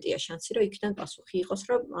 90%-ზე მეტია შანსი, რომ იქიდან პასუხი იყოს,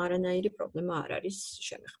 რომ არანაირი პრობლემა არ არის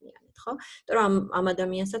შემეხმიანეთ, ხო? იმიტომ რომ ამ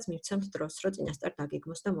ადამიანსაც მივცემთ დროს, რომ წინასწარ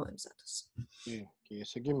დაგეგმოს და მოემზადოს. კი,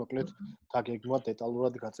 ესე იგი, მოკლედ დაგეგმა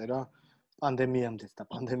დეტალურად გაწერა პანდემიამდეც და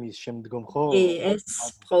პანდემიის შემდგომ, ხო? კი, ეს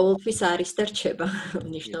ყოველთვის არის და რჩება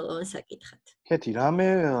მნიშვნელოვან საკითხად. ქეთი, რამე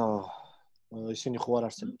ისინი ხო არ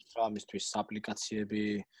არსებობს რა ამისთვის აპლიკაციები,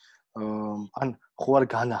 ან ხო არ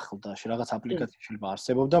განახლდა, რაღაც აპლიკაცია შეიძლება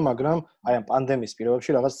არსებობდა, მაგრამ აი ამ პანდემიის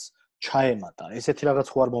პირობებში რაღაც ჩაემატა. ესეთი რაღაც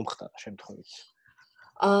ხო არ მომხდარა შემთხვევით.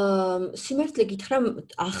 სიმართლე გითხრა,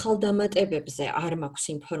 ახალ დამატებებზე არ მაქვს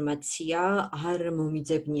ინფორმაცია, არ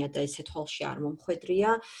მომიძებნია და ესე თვალში არ მომხვედრია.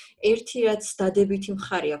 ერთი რაც დადებითი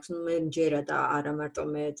მხარე აქვს, მე მჯერა და არა მარტო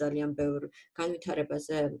მე ძალიან ბევრ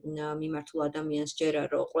განვითარებაზე მიმართულ ადამიანს ჯერა,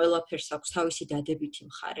 რომ ყველაფერს აქვს თავისი დადებითი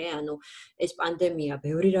მხარე, ანუ ეს პანდემია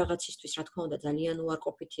ბევრი რაღაცისთვის, რა თქმა უნდა, ძალიან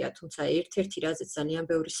უარყოფითია, თუმცა ერთ-ერთი რაზეც ძალიან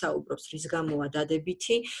ბევრი საუბრობს, რის გამოა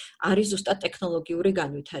დადებითი, არის ზუსტად ტექნოლოგიური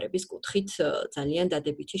განვითარების კუთხით ძალიან დადებითი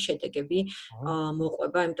შედეგები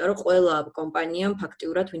მოყვება, იმიტომ რომ ყველა კომპანიამ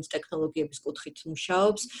ფაქტიურად, ვინც ტექნოლოგიების კუთხით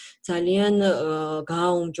მუშაობს, ძალიან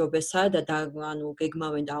გააუმჯობესა და ანუ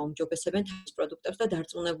გეგმავენ და აუმჯობესებენ თავის პროდუქტებს და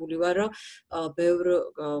დარწმუნებული ვარ, რომ ბევრ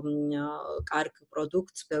კარგ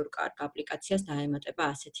პროდუქტს, ბევრ კარგ აპლიკაციას დაემატება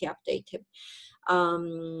ასეთი აპდეიტები.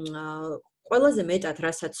 ყველაზე მეტად,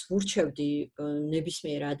 რასაც ვურჩევდი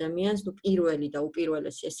ნებისმიერ ადამიანს, პირველი და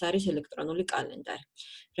უპირველესი ეს არის ელექტრონული კალენდარი.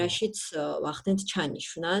 რაშიც ვახდენთ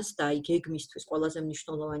ჩანიშვნას და აი გეგმისთვის ყველაზე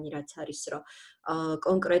მნიშვნელოვანი რაც არის, რომ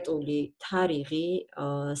კონკრეტული თარიღი,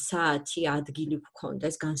 საათი, ადგილი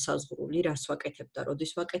გქონდეს განსაზღვრული, რას ვაკეთებთ და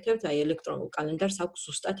როდის ვაკეთებთ, აი ელექტრონულ კალენდარს აქვს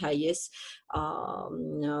ზუსტად აი ეს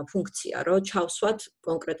ფუნქცია, რომ ჩავსვათ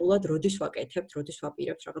კონკრეტულად როდის ვაკეთებთ, როდის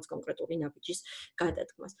ვაპირებთ რაღაც კონკრეტული ნაბიჯის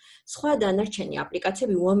გადადგმას. სხვა დანარჩენი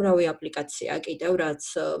აპლიკაციები, უამრავი აპლიკაციაა კიდევ,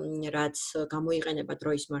 რაც გამოიყენება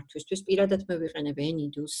დროის მართვისთვის. პირადად მე ვიყენებ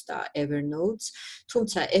Anydo's და Evernote-ს,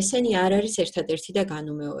 თუმცა ესენი არ არის ერთადერთი და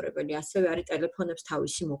განუმეორებელი. ასევე არის ტელეფონებს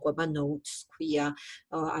თავისი მოყვება Notes ქვია,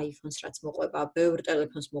 iPhone-ს რაც მოყვება, ბევრ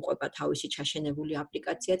ტელეფონს მოყვება თავისი ჩაშენებული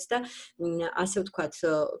აპლიკაციაც და ასე ვთქვათ,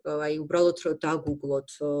 აი უბრალოდ რომ დაგუგლოთ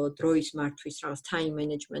დროის მართვის რაღაც time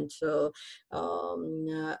management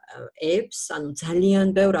apps, ანუ ძალიან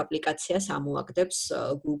ბევრ აპლიკაციას ამოაგდებს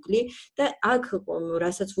Google და აქ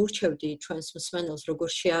რასაც ვურჩევდი ჩვენს მსმენელს როგორ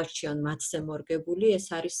შეარჩიონ მათზე მორგებული, ეს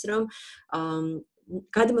არის რომ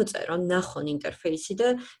გადმოწერონ, ნახონ ინტერფეისი და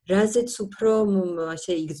რაზეც უფრო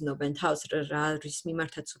ასე იგრძნობენ თავს, რის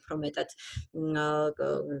მიმართაც უფრო მეტად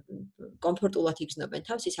კომფორტულად იგრძნობენ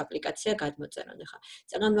თავს, ის აპლიკაცია გადმოწერონ. ახლა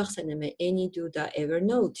წეგან ვახსენე მე Anydo და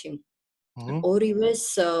Evernote, ორივეს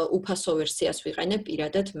უფასო ვერსიას ვიყენებ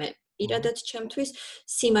პირადად მე. პირადად ჩემთვის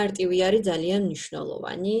სიმარტივე არის ძალიან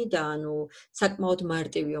მნიშვნელოვანი და ანუ საკმაოდ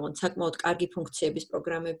მარტივი, ოღონდ საკმაოდ კარგი ფუნქციების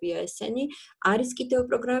პროგრამებია ესენი. არის კიდევ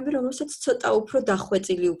პროგრამები, რომელსაც ცოტა უფრო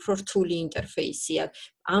დახვეწილი, უფრო რთული ინტერფეისი აქვს.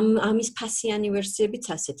 ამის ფასიანი ვერსიებიც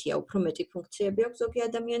ასეთია, უფრო მეტი ფუნქციები აქვს ზოგი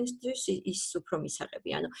ადამიანისთვის, ის უფრო მისაღები.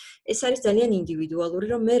 ანუ ეს არის ძალიან ინდივიდუალური,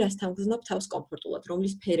 რომ მე რასთან ვგრძნობ თავს კომფორტულად,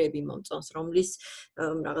 რომლის ფერები მომწონს, რომლის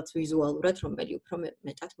რაღაც ვიზუალურად რომელი უფრო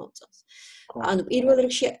მეტად მომწონს. ანუ პირველ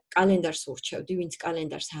რიგში კალენდარს ვურჩევდი, ვინც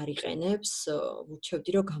კალენდარს არ იყენებს, ვურჩევდი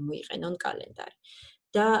რომ გამოიყენონ კალენდარი.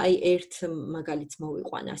 და აი ერთ მაგალითს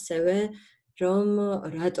მოვიყვან ასევე, რომ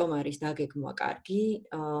რატომ არის დაგეგმვა კარგი,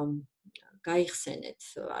 გაიხსენეთ,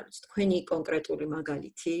 არ ვიცი, თქვენი კონკრეტული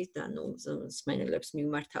მაგალითი და მსმენელებს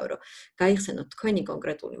მიმართავ, რომ გაიხსენოთ თქვენი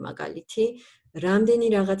კონკრეტული მაგალითი, რამდენი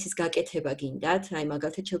რაღაცის გაკეთება გინდათ, აი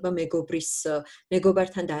მაგალითად შეიძლება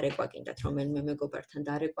მეგობართან დარეკვა გინდათ, რომელიმე მეგობართან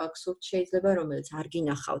დარეკვა გსურთ შეიძლება, რომელიც არ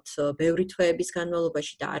გინახავთ ბევრი თვეების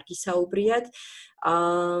განმავლობაში და არ გისაუბრიათ,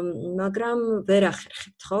 მაგრამ ვერ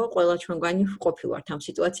ახერხებთ, ხო? ყველა ჩვენგანი ყოფილვართ ამ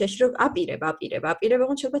სიტუაციაში, რომ აპირებ,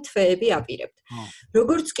 ოღონდ შეიძლება თვეები აპირებთ.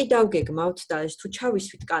 როგორც კი დავგეგმავთ და ეს თუ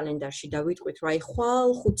ჩავისვით კალენდარში და ვიტყვით, რომ აი ხვალ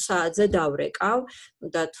 5 საათზე დავრეკავ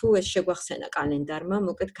და თუ ეს შეგვახსენა კალენდარმა,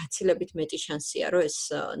 მოკლედ გაცილებით მეტი შანსია, რომ ეს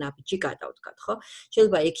ნაბიჯი გადავდგათ, ხო?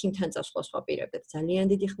 შეიძლება ექიმთან წასვლას ვაპირებდეთ ძალიან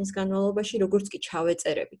დიდი ხნის განმავლობაში, როგორც კი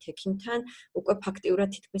ჩავეწერებით ექიმთან, უკვე ფაქტიურად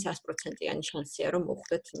თითქმის 100%-იანი შანსია, რომ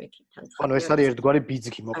მოხვდეთ ექიმთან. ანუ ეს არის ერთგვარი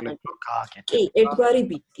ბიძგი, მოკლედ, რომ გააკეთეთ. კი, ერთგვარი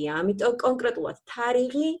ბიძგია, ამიტომ კონკრეტულად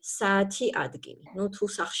თარიღი, საათი, ადგილი. ნუ თუ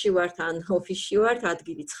სახლში ვართ ან ოფისში ვართ,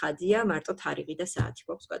 ადგილი ცხადია, მარტო თარიღი და საათი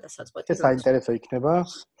გვაქვს გადასაწყვეტი. ეს საინტერესო იქნება,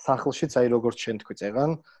 სახლშიც აი როგორც შენ თქვი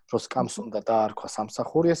წეღან, რომ სკამს უნდა დაარქვა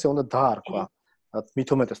სამსახური, ესე უნდა დაარქვა. მით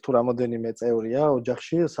უმეტეს თუ რამოდენიმე წევრია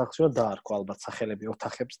ოჯახში, სახლში უნდა დაარქვა ალბათ სახელები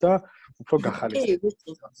ოთახებს და უფრო გახალისება.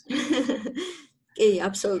 კი,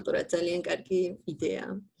 აბსოლუტურად ძალიან კარგი იდეა.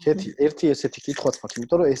 ქეთი, ერთი ესეთი კითხვაც მაქვს,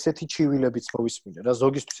 იმიტომ რომ ესეთი ჩივილებიც მოვისმინე რა,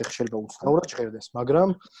 ზოგისთვის ეხ შეიძლება უცნაურად ჟღერდეს, მაგრამ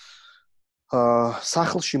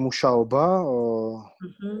სახლში მუშაობა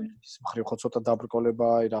ის მხრივ ხო ცოტა დაბრკოლება,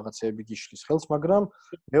 აი რაღაცეები გიშლის ხელს, მაგრამ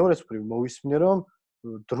მეორეს მხრივ მოვისმინე რომ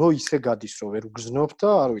დრო ისე გადის რომ ვერ უგზნობ და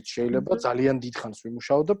არ ვიცი შეიძლება ძალიან დიდ ხანს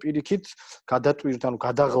ვიმუშაო და პირიქით გადატვირთ, ანუ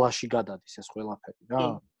გადაღლაში გადადის ეს ყველაფერი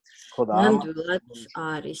რა. ხო და ნამდვილად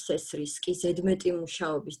არის ეს რისკი, ზედმეტი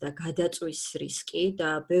მუშაობის და გადაწვის რისკი და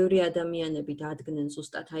ბევრი ადამიანები დადგნენ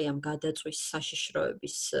ზუსტად აი ამ გადაწვის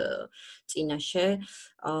საშიშროების წინაშე.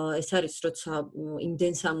 ეს არის როცა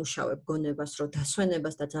იმდენს ამუშავებ გონებას, რომ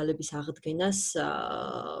დასვენებას და ძალების აღდგენას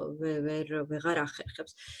ვეღარ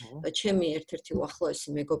ახერხებს. ჩემი ერთ-ერთი უახლოესი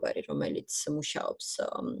მეგობარი, რომელიც მუშაობს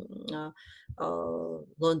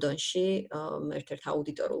ლონდონში, ერთ-ერთ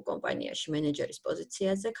აუდიტორულ კომპანიაში მენეჯერის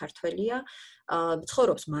პოზიციაზე, ქართველია,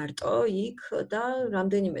 ცხოვრობს მარტო იქ და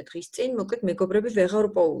რამდენიმე დღის წინ მოკლედ მეგობრები ვეღარ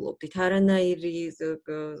პოულობდით, არანაირი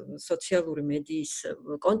სოციალური მედიის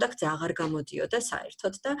კონტაქტზე აღარ გამოდიოდა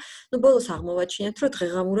საერთოდ და ნუ ბოლოს აღმოვაჩინეთ, რომ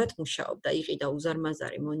დღეღამურად მუშაობდა, იყიდა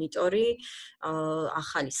უზარმაზარი მონიტორი,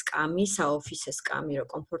 ახალი სკამი, საოფისე სკამი, რომ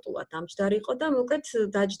კომფორტულად დამჯდარიყო და მოკლედ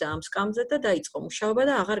დაჯდა ამ სკამზე და დაიწყო მუშაობა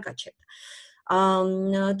და აღარ გაჩერდა.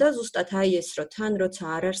 და ზუსტად აი ეს რომ თან როცა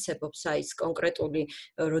არ არსებობს აი ეს კონკრეტული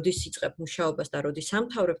როდის იწყებ მუშაობას და როდის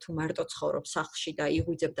ამთავრებ თუ მარტო ცხოვრობ სახლში და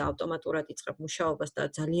იღვიძებ და ავტომატურად იწყებ მუშაობას და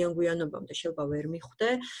ძალიან გვიანობამდე შეიძლება ვერ მიხვდე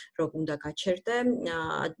რომ უნდა გაჩერდე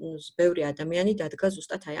ბევრი ადამიანი დადგა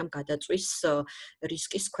ზუსტად აი ამ გადაწვის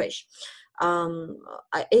რისკის ქვეშ.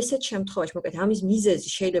 ესეთ შემთხვევაში მოკლედ ამის მიზეზი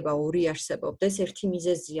შეიძლება ორი არსებობდეს. ერთი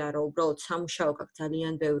მიზეზია, რომ უბრალოდ სამუშაო გაქვს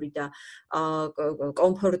ძალიან ბევრი და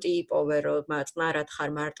კომფორტი იპოვე, რომ წნარად ხარ,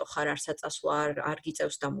 მარტო ხარ, არსაწასვლა არ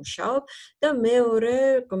გიწევს და მუშაობ და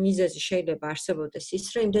მეორე მიზეზი შეიძლება არსებობდეს ის,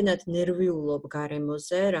 რომ იმდენად ნერვიულობ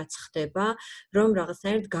გარემოზე, რაც ხდება, რომ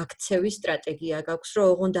რაღაცნაირად გაქცევის სტრატეგია გაქვს, რომ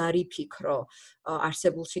ოღონდ არ იფიქრო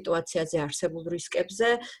არსებულ სიტუაციაზე, არსებულ რისკებზე,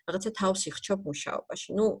 რაღაცა თავს იხჩობ მუშაობაში.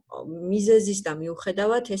 ნუ მიზეზის და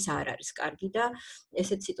მიუხედავად ეს არ არის კარგი და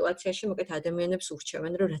ესეთ სიტუაციაში მოკლედ ადამიანებს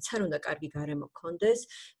ურჩევენ, რომ რაც არ უნდა კარგი გარემო გქონდეს,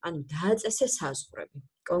 ანუ დააწესე საზღვრები.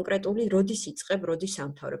 კონკრეტული როდის იწყებ, როდის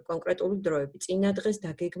ამთავრებ, კონკრეტული დროები, წინა დღეს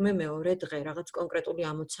დაგეგმე მეორე დღე, რაღაც კონკრეტული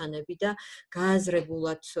ამოცანები და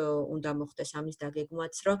გააზრებულად უნდა მოხდეს ამის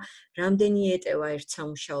დაგეგმვაც, რომ რამდენი ეტევა ერთ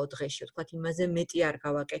სამუშაო დღეში, ვთქვათ, იმაზე მეტი არ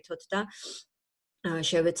გავაკეთოთ და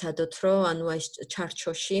შევეცადოთ, რომ ანუ ეს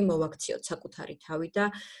ჩარჩოში მოვაქციოთ საკუთარი თავი და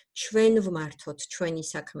ჩვენ ვმართოთ ჩვენი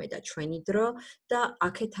საქმე და ჩვენი დრო და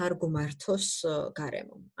აქეთ არ გვმართოს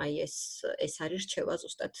გარემო. აი ეს არის რჩევა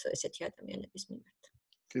ზუსტად ესეთი ადამიანების მიმართ.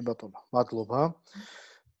 კი ბატონო, მადლობა.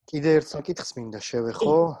 კიდე ერთ საკითხს მინდა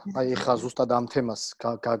შევეხო, აი ეხლა ზუსტად ამ თემას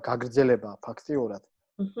გაგრძელება ფაქტიურად.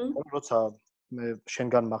 როცა მე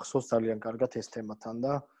შენგან მახსოვს ძალიან კარგად ეს თემათან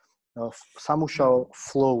და სამუშაო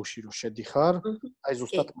ფლოუში რო შედიხარ, აი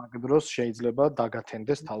ზუსტად მაგ დროს შეიძლება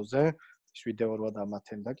დაგათენდეს თავზე, ის ვიდეო რვა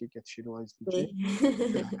დამათენდა კიკეთში რო აი ეს ბიჭი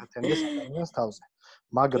დაგათენდეს ადამიანს თავზე.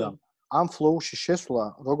 მაგრამ ამ ფლოუში შესვლა,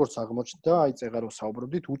 როგორც აღმოჩნდა, აი წეღა რო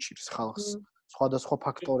საუბრობდით, უჭირს ხალხს სხვადასხვა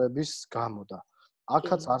ფაქტორების გამო და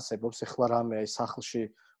აქაც არსებობს ეხლა რამე აი სახლში,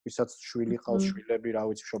 ვისაც შვილი ყავს, შვილები, რა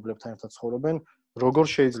ვიცი, მშობლებთან ერთად ცხოვრობენ, როგორ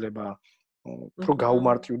შეიძლება უფრო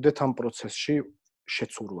გაუმარტივდეთ ამ პროცესში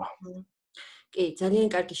შეცურვა. კი, ძალიან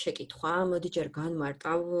კარგი შეკითხვა. მოდი ჯერ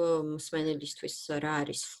განმარტავ მსმენელისთვის რა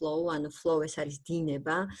არის flow, ანუ flow ეს არის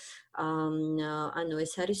დინება. ანუ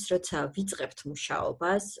ეს არის როცა ვიწყებთ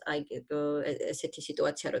მუშაობას, აი ესეთი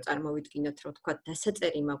სიტუაცია რო წარმოვიდგინოთ, რომ თქვა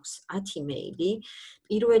დასაწერი მაქვს 10 მეილი,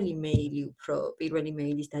 პირველი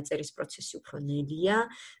მეილის დაწერის პროცესი უფრო ნელია,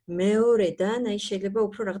 მეორედან აი შეიძლება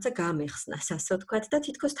უფრო რაღაცა გამეხსნას, ასე ვთქვათ და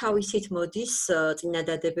თითქოს თავისით მოდის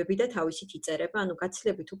წინადადებები და თავისით იწერება, ანუ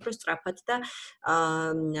გაცილებით უფრო სწრაფად და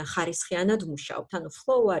ხარისხიანად მუშაობთ. ანუ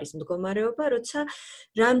flow არის მდგომარეობა, როცა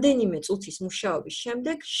რამდენიმე წუთის მუშაობის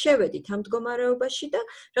შემდეგ შევედით ამ მდგომარეობაში და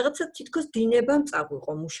რაღაცა თითქოს დინებამ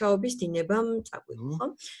წაგვიყო, მუშაობის დინებამ წაგვიყო, ხო?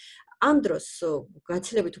 ამ დროს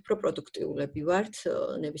გაცილებით უფრო პროდუქტიულები ვართ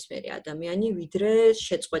ნებისმიერი ადამიანი, ვიდრე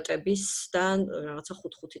შეწყვეტების და რაღაცა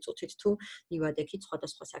 5-5 წუთით თუ ივადექით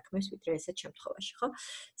სხვადასხვა საქმეს, ვიდრე ესეთ შემთხვევაში, ხო?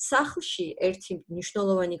 სახლში ერთი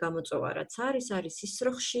მნიშვნელოვანი გამოწვევა რაც არის ის,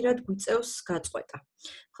 რომ ხშირად გვიწევს გაწყვეტა.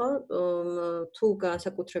 ხო? თუ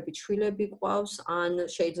განსაკუთრებით შვილები გვყავს, ან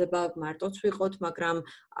შეიძლება მარტოც ვიყოთ, მაგრამ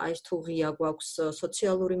აი ეს თუ ღია გვაქვს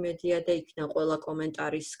სოციალური მედია და იქნა ყველა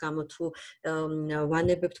კომენტარის გამო თუ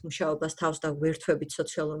ვანებებთ მუშაობას თავს და ვერთვებით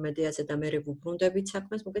სოციალურ მედიაზე და მერე ვუბრუნდებით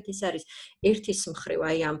საქმეს, მოგეთ ის არის ერთის მხრივ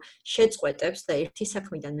აი ამ შეწყვეტებს და ერთი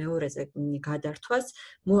საქმიდან მეორეზე გადართვას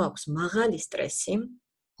მოაქვს მაღალი სტრესი,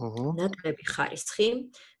 ნაკლები ხარისხი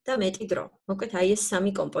და მეტი დრო. მოგეთ აი ეს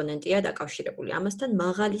სამი კომპონენტია დაკავშირებული. ამასთან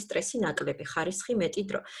მაღალი სტრესი, ნაკლები ხარისხი, მეტი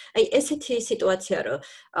დრო. აი ესეთი სიტუაცია რომ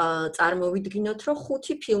წარმოვიდგინოთ, რომ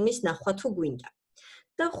 5 ფილმის ნახვა თუ გვინდა.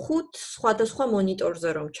 და 5 სხვადასხვა მონიტორზე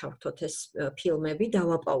რომ ჩავრთოთ ეს ფილმები,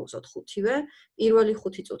 დავაპაუზოთ 5-ვე, პირველი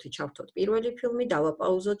 5 წუთი ჩავრთოთ პირველი ფილმი,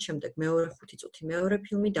 დავაპაუზოთ, შემდეგ მეორე 5 წუთი მეორე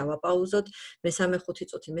ფილმი, დავაპაუზოთ, მესამე 5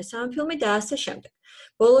 წუთი მესამე ფილმი და ასე შემდეგ.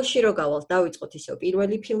 ბოლოში რო გავალთ, დავიწყოთ ისევ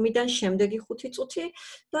პირველი ფილმიდან, შემდეგი 5 წუთი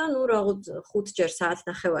და ნუ რაღაც 5 ჯერ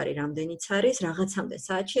საათნახევარი რამდენიც არის, რაღაცამდე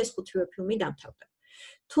საათში ეს 5-ვე ფილმი დამთავრდა.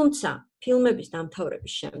 თუმცა ფილმების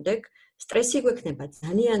დამთავრების შემდეგ სტრესი გვექნება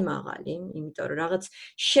ძალიან მაღალი, იმიტომ რომ რაღაც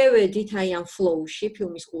შევედით აი ამ flow-ში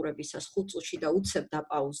ფილმის ყურებისას 5 წუთში და უცებ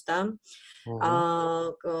დაპაუზდა.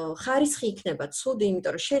 ხარისხი იქნება ცუდი,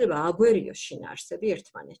 იმიტომ რომ შეიძლება აგვერიოს შინაარსები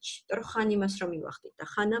ერთმანეთში. იმიტომ რომ ხან იმას რომ მივახდით და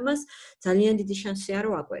ხან ამას ძალიან დიდი შანსია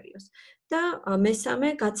რომ აგვერიოს. და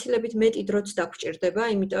მესამე გაცილებით მეტი დროც დაგვჭირდება,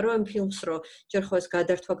 იმიტომ რომ ფილმს რო ჯერ ხო ეს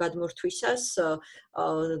გადართვა გადმორთვისას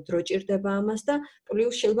დრო ჭირდება ამას და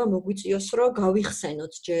პლუს შეიძლება მოგვიწიოს რომ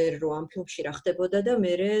გავიხსენოთ ჯერ რომ ამ ფილმში რა ხდებოდა და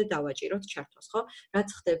მერე დავაჭიროთ ჩართვას, ხო? რაც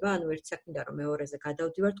ხდება, ანუ ერთ საქმიდან რომ მეორეზე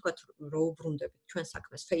გადავდივართ, თქვათ რო უბრუნდებით ჩვენ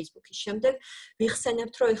საქმეს Facebook-ის შემდეგ,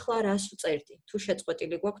 ვიხსენებთ რომ ეხლა რას ვწერდი. თუ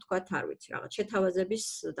შეწყვეტილი გვაქვს, თქვათ, არ ვიცი, რაღაც შეთავაზების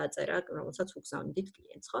დაწერა, რომელსაც უგზავნით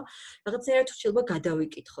კლიენტს, ხო? რაღაცნაირად შეიძლება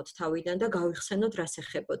გადავიკითხოთ თავიდან და გავიხსენოთ რას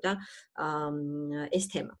ეხებოდა ეს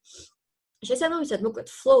თემა. შესაბამისად, მოკლედ,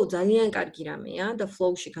 flow ძალიან კარგი რამეა და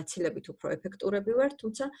flow-ში გაცილებით უფრო ეფექტურები ვართ,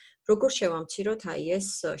 თუმცა როგორ შევამციროთ აი ეს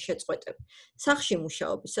შეწყვეტები. სახლში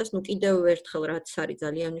მუშაობისას, ნუ კიდევ ერთხელ რაც არის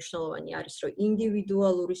ძალიან მნიშვნელოვანი არის, რომ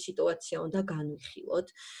ინდივიდუალური სიტუაცია უნდა განვიხილოთ.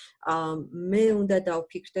 მე უნდა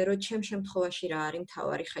დავფიქრდე, რომ ჩემ შემთხვევაში რა არის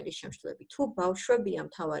მთავარი ხელის შემშლელი. თუ ბავშვებია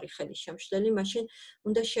მთავარი ხელის შემშლელი, მაშინ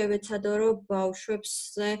უნდა შევეცადო, რომ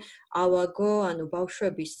ბავშვებზე ავაგო, ანუ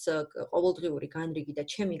ბავშვების ყოველდღიური განრიგი და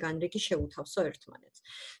ჩემი განრიგი შევუთავსო ერთმანეთს.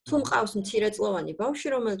 თუ მყავს მცირეწლოვანი ბავშვი,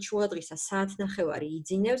 რომელიც შუადღისა საათნახევარი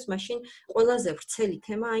იძინებს, მაშინ ყველაზე ვრცელი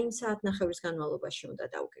თემა აი იმ საათნახევრის განმავლობაში უნდა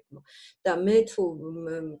დავგეგმო. და მე თუ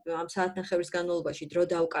ამ საათნახევრის განმავლობაში დრო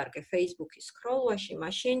დავკარგე Facebook-ის სკროლვაში,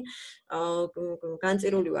 მაშინ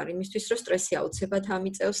განწირული ვარ იმისთვის, რომ სტრესი აუცილებლად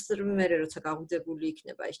ამიწევს, მე როცა გაღვიძებული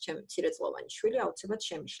იქნება ეს ჩემი მცირეწლოვანი შვილი, აუცილებლად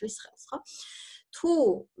შემიშლის ხელს, ხო? თუ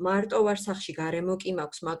მარტო ვარ სახლში, გარემო კი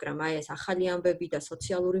მაქვს, მაგრამ აი ეს ახალი ამბები და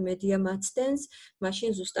სოციალური მედია მაცდენს,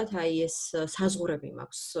 მაშინ ზუსტად აი ეს საზღურები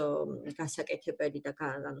მაქვს გასაკეთებელი და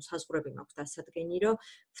ანუ საზღურები მაქვს დასადგენი, რომ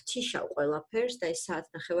ვთიშავ ყველაფერს და ეს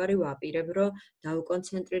საათნახევარი ვაპირებ, რომ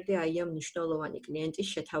დავკონცენტრირდე აი ამ მნიშვნელოვანი კლიენტის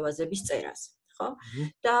შეთავაზების წერაზე, ხო?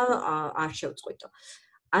 და არ შევწყვიტო.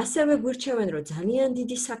 ასევე გვირჩევენ, რომ ძალიან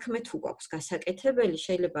დიდი საქმე თუ გვაქვს გასაკეთებელი,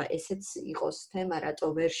 შეიძლება ესეც იყოს თემა, რატო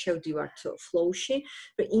ვერ შევდივართ flow-ში,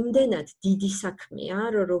 რომ იმდენად დიდი საქმეა,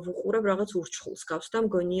 რომ ვუყურებ რაღაც ურჩხულს გავს და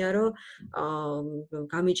მგონია, რომ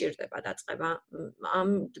გამიჭირდება დაწყება. ამ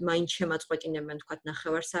მაინც შემაწყვეტინებენ თქვათ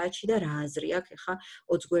 9 საათში და რა აზრი აქვს, ეხა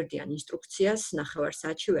 20 გვერდიან ინსტრუქციას 9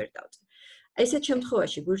 საათში ვერ დავწერ. ესეთ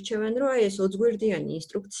შემთხვევაში გვირჩევენ, რომ ეს 20 გვერდიანი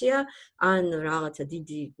ინსტრუქცია ან რაღაცა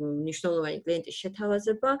დიდი მნიშვნელოვანი კლიენტის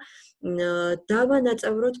შეთავაზება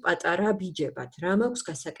დავანაწევროთ პატარა ბიჯებად. რა მაქვს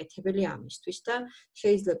გასაკეთებელი ამისთვის და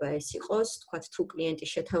შეიძლება ეს იყოს, თქვათ, თუ კლიენტის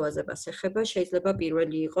შეთავაზებას ეხება, შეიძლება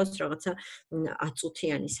პირველი იყოს რაღაცა 10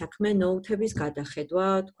 წუთიანი საქმე, ნოუთების გადახედვა,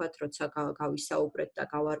 თქვათ, როცა გავისაუბრეთ და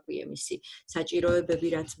გავარკვიე მისი საჭიროებები,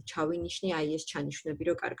 რაც ჩავინიშნი, აი ეს ჩანიშვნები,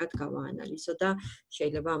 რომ კარგად გავაანალიზო და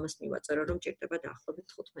შეიძლება ამას მივაწერო, რომ მჭირდება დაახლოებით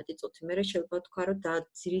 15 წუთი. მერე შეიძლება თქვა, რომ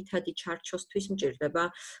ძირითადი ჩარჩოსთვის მჭირდება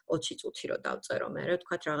 20 წუთი, რომ დავწერო. მერე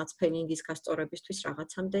თქვათ, რაღაც ფეილინგის გასწორებისთვის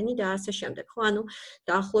რაღაცამდენი და ასე შემდეგ. ხო, ანუ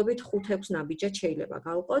დაახლოებით 5-6 ნაბიჯად შეიძლება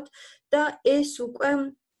გავყოთ და ეს უკვე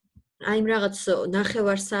აი რაღაც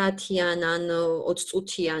 9 საათიან ან 20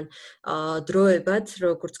 წუთიან დროებად,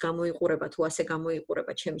 როგორც გამოიყურება თუ ასე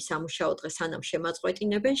გამოიყურება ჩემი სამუშაო დღე, სანამ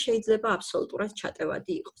შემაწყვეტინებენ, შეიძლება აბსოლუტურად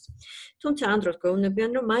ჩატევადი იყოს. თუმცა ამ დროს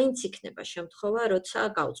გვეუბნებიან, რომ მაინც იქნება შემთხვევა, როცა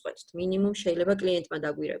გავწყვეტთ. მინიმუმ შეიძლება კლიენტმა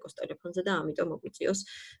დაგვირეკოს ტელეფონზე და ამიტომ მოგვიწიოს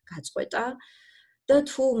გაწყვეტა. და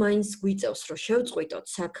თუ მაინც გვიწევს, რომ შევწყვიტოთ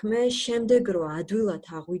საქმე, შემდეგ რო ადვილად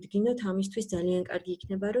აღვიდგინოთ, ამისთვის ძალიან კარგი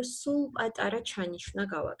იქნება, რომ სულ პატარა ჩანიშვნა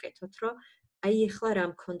გავაკეთოთ, რომ აი ეხლა რა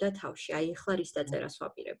მქონდა თავში, აი ეხლა რის დაწერას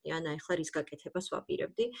ვაპირებდი, ან აი ეხლა რის გაკეთებას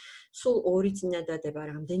ვაპირებდი, სულ 2 წინადადება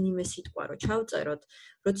რამდენიმე სიტყვა რო ჩავწეროთ,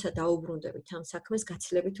 როცა დაუბრუნდებით ამ საქმეს,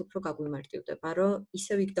 გაცილებით უფრო გაგვიმარტივდება, რომ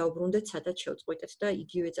ისევ იქ დაუბრუნდეთ, სადაც შევწყვიტეთ და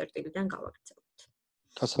იგივე წერტილიდან გავაგრძელებთ.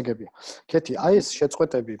 გასაგებია. ქეთი, აი ეს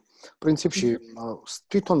შეწყვეტები პრინციპში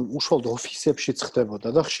თვითონ უშუალოდ ოფისებშიც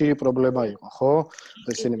ხდებოდა და ხშირი პრობლემა იყო, ხო?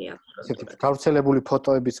 ესეთი გავრცელებული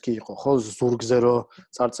ფოტოებიც კი იყო, ხო? ზურგზე რო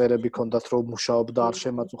წარწერები ქონდათ, რომ მუშაობდა, არ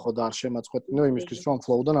შემაწუხო და არ შემაწყვეტინო იმისთვის, რომ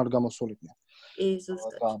ფლოუდან არ გამოსულიყვნენ. კი,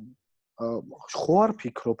 ზუსტად. ხო არ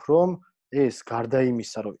ფიქრობ, რომ ეს გარდა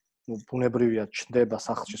იმისა, რომ ბუნებრივია ჩნდება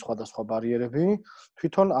სახლში სხვადასხვა ბარიერები,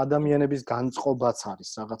 თვითონ ადამიანების განწყობაც არის,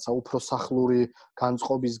 რაღაცა უფრო სახლური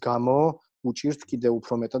განწყობის გამო უჭირთ კიდევ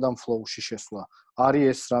უფრო მეტად ამ ფლოუში შესვლა. არის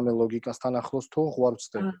ეს რამე ლოგიკასთან ახლოს თუ ხوار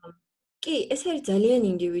ვწდები? კი, ეს არის ძალიან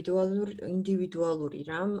ინდივიდუალური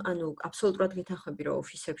რამ, ანუ აბსოლუტურად გეთანხმები, რომ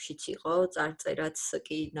ოფისებშიც იყო, წარწერაც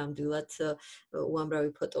კი ნამდვილად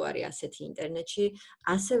უამრავი ფოტო არის ასეთი ინტერნეტში,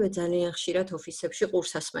 ასევე ძალიან ხშირად ოფისებში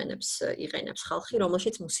ყურსასმენებს იყენებს ხალხი,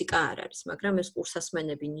 რომელშიც მუსიკა არ არის, მაგრამ ეს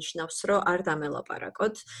ყურსასმენები ნიშნავს, რომ არ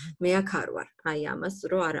დამელაპარაკოთ, მე აქ არ ვარ, აი ამას,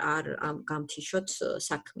 რომ არ გამთიშოთ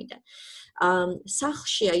საქმიდან.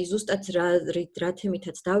 სახლში აი ზუსტად რა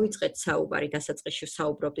თემითაც დავიწყეთ საუბარი, დასაწყისში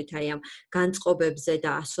საუბრობდით აი ამ განწყობებზე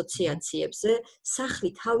და ასოციაციებზე,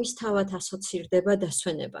 სახლი თავისთავად ასოცირდება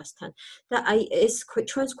დასვენებასთან. და აი ეს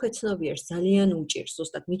ჩვენს ქვეცნობიერს ძალიან უჭირს,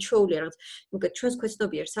 ზუსტად მიჩვეულია რაღაც, უკეთ ჩვენს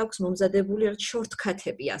ქვეცნობიერს აქვს მომზადებული რაღაც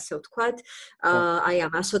შორტკათები, ასე ვთქვათ, აი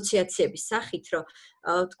ამ ასოციაციების სახით, რომ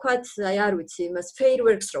ვთქვათ, აი არ ვიცი, იმას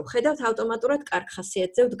ფეირვერკს რო ხედავთ, ავტომატურად კარგ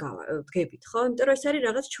ხასიათზე ვდგებით, ხო? იმიტომ რომ ეს არის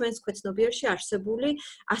რაღაც ჩვენს ქვეცნობიერში არსებული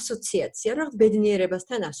ასოციაცია, რაღაც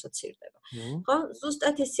ბედნიერებასთან ასოცირდება. ხო?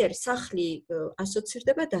 ზუსტად ეს არის, სახლი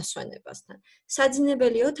ასოცირდება დასვენებასთან.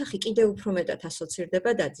 საძინებელი ოთახი კიდევ უფრო მეტად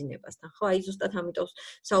ასოცირდება დაძინებასთან. ხო, აი ზუსტად ამიტომ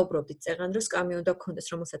საუბრობდით წეღან, რომ სკამი უნდა გქონდეს,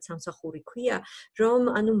 რომელსაც სამსახური ქვია, რომ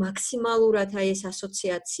ანუ მაქსიმალურად აი ეს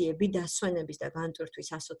ასოციაციები, დასვენების და განტვირთვის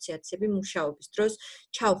ასოციაციები მუშაობის დროს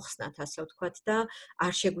ჩავხსნათ, ასე ვთქვათ და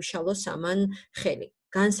არ შეგვიშალოს ამან ხელი.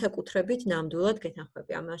 განსაკუთრებით ნამდვილად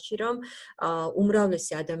გეთანხმები ამაში, რომ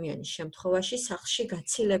უმრავლესი ადამიანის შემთხვევაში სახლში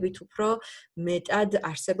გაცილებით უფრო მეტად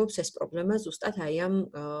არსებობს ეს პრობლემა ზუსტად აი ამ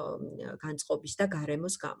განწყობის და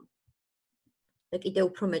გარემოს გამო. და კიდევ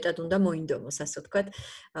უფრო მეტად უნდა მოინდომოს, ასე ვთქვათ,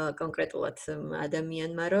 კონკრეტულად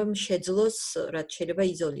ადამიანმა, რომ შეძლოს, რაც შეიძლება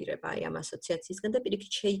იზოლირება აი ამ ასოციაციისგან და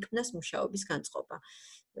პირიქით შეიქმნას მუშაობის განწყობა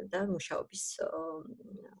და მუშაობის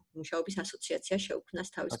ასოციაცია შეუქმნას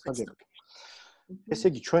თავის ქვეცნობით.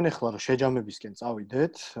 ესე იგი, ჩვენ ახლა რომ შეჯამებისკენ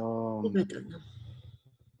წავიდეთ,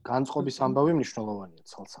 განწყობის ამბავი მნიშვნელოვანია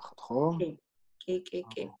ცალსახად, ხო?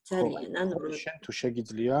 კი, ძალიან. ანუ შენ თუ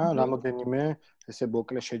შეგიძლია, რამოდენიმე ესე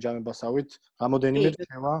მოკლე შეჯამებასავით, რამოდენიმე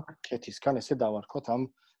თემა ქეთისგან ესე დავარქოთ ამ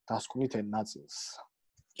დასკვნით ნაწილს.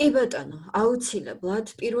 კი ბატონო,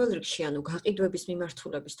 აუცილებლად პირველ რიგში ანუ გაყიდვების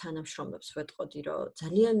მიმართულების თანამშრომლებს ვეტყოდი, რომ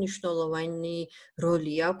ძალიან მნიშვნელოვანი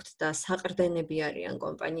როლი აქვთ და საყრდენები არიან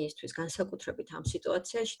კომპანიისთვის განსაკუთრებით ამ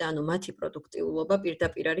სიტუაციაში და ანუ მათი პროდუქტიულობა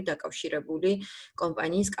პირდაპირ არის დაკავშირებული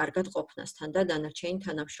კომპანიის კარგად ყოფნასთან და დანარჩენი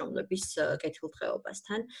თანამშრომლების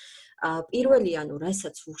კეთილდღეობასთან. პირველი ანუ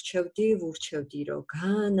რასაც ვურჩევდი, რომ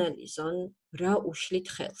გაანალიზონ რა უშლით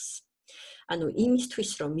ხელს. ანუ იმისთვის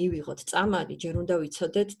რომ მივიღოთ წამალი, ჯერ უნდა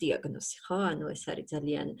ვიცოდეთ დიაგნოზი, ხო? ანუ ეს არის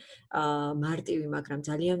ძალიან მარტივი, მაგრამ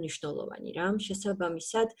ძალიან მნიშვნელოვანი რამ.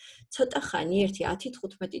 შესაბამისად, ცოტა ხანი,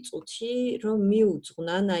 10-15 წუთი რომ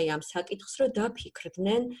მიუძღვნან აი ამ საკითხს, რომ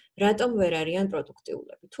დაფიქრდნენ, რატომ ვერ არიან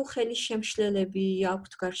პროდუქტიულები. თუ ხელის შემშლელები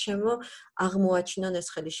აქვთ გარშემო, აღმოაჩინონ ეს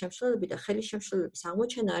ხელის შემშლელები და ხელის შემშლელების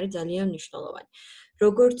აღმოჩენა არის ძალიან მნიშვნელოვანი.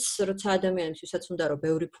 როგორც როცა ადამიანებს ვისაც უნდა რომ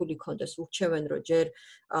ბევრი ფული ქონდეს, ურჩევენ რომ ჯერ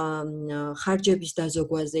ხარჯების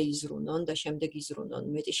დაზოგვაზე იზრუნონ და შემდეგ იზრუნონ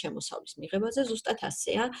მეტი შემოსავლის მიღებაზე, ზუსტად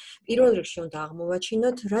ასეა. პირველ რიგში უნდა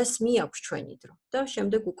აღმოვაჩინოთ, რას მიაქვს ჩვენი დრო და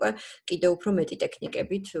შემდეგ უკვე კიდევ უფრო მეტი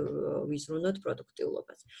ტექნიკებით ვიზრუნოთ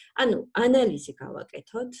პროდუქტიულობას. ანუ ანალიზი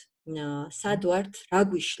გავაკეთოთ, სად ვართ, რა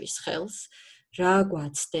გვიშლის ხელს, რა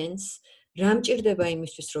გვაცდენს, რა მჭირდება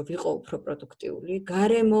იმისთვის, რომ ვიყო უფრო პროდუქტიული,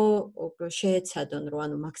 გარემო შეეცადონ, რომ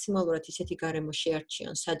ანუ მაქსიმალურად ისეთი გარემო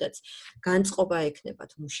შეარჩიონ, სადაც განწყობა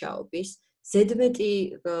ექნებათ მუშაობის,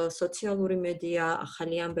 ზედმეტი სოციალური მედია,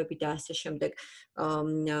 ახალი ამბები და ასე შემდეგ,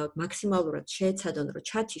 მაქსიმალურად შეეცადონ, რომ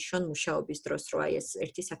ჩათიშონ მუშაობის დროს, რომ აი ეს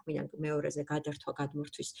ერთი საქმიდან მეორეზე გადართვა,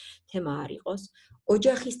 გადმორთვის თემა არ იყოს.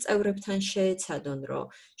 ოჯახის წევრებთან შეეცადონ, რომ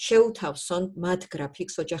შეუთავსონ მათ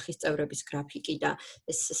გრაფიკს, ოჯახის წევრების გრაფიკი და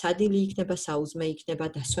ეს სადილი იქნება, საუზმე იქნება,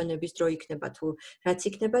 დასვენების დრო იქნება, თუ რაც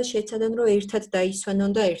იქნება, შეეცადონ, რომ ერთად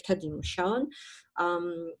დაისვენონ და ერთად იმუშაონ.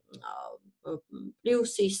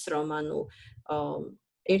 პლუს ის რომ ანუ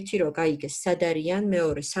ერთი რო გაიგეს სად არიან,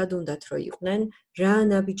 მეორე სად უნდათ რომ იყვნენ, რა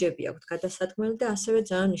ნაბიჯები აქვთ გადასადგმელი და ასევე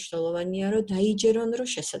ძალიან მნიშვნელოვანია რომ დაიჯერონ რომ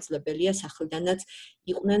შესაძლებელია სახლიდანაც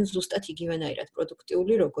იყვნენ ზუსტად იგივენაირად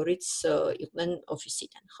პროდუქტიული როგორიც იყვნენ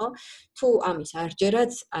ოფისიდან, ხო? თუ ამის არ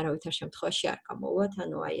ჯერათ, არავითარ შემთხვევაში არ გამოვათ,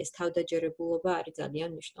 ანუ აი ეს თავდაჯერებულობა არის ძალიან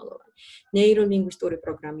მნიშვნელოვანი. ნეიროლინგვისტური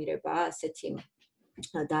პროგრამირებაა ასეთი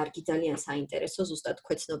დარგი ძალიან საინტერესო, ზუსტად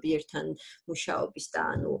ქვეცნობიერთან მუშაობის და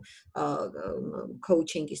ანუ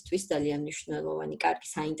კოუჩინგისთვის ძალიან მნიშვნელოვანი, კარგი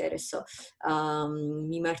საინტერესო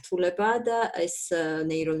მიმართულება და ეს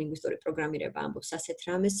ნეიროლინგვისტური პროგრამირება ამბობს ასეთ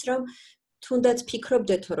რამეს, რომ თუნდაც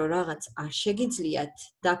ფიქრობდეთ, რომ რაღაც არ შეგიძლიათ,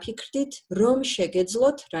 დაფიქრდით, რომ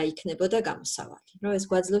შეგეძლოთ, რა იქნებოდა გამოსავალი. რომ ეს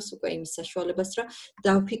გვაძლევს უკვე იმის საშუალებას, რომ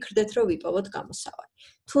დავფიქრდეთ, რომ ვიპოვოთ გამოსავალი.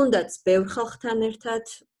 თუნდაც ბევრ ხალხთან ერთად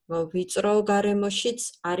ვიწრო გარემოშიც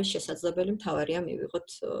არის შესაძლებელი, მთავარია მივიღოთ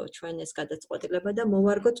ჩვენ ეს გადაწყვეტილება და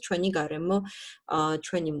მოვარგოთ ჩვენი გარემო,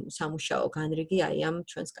 ჩვენი სამუშაო განრიგი აი ამ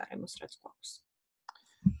ჩვენს გარემოს რაც გვაქვს.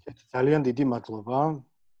 ძალიან დიდი მადლობა.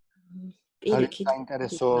 პირიქით.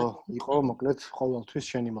 საინტერესო იყო, მოკლედ ყოველთვის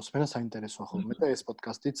შენი მოსმენა საინტერესოა ხოლმე და ეს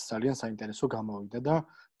პოდკასტიც ძალიან საინტერესო გამოვიდა და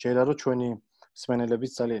ჯერა რომ ჩვენი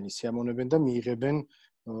მსმენელებიც ძალიან ისიამოვნებენ და მიიღებენ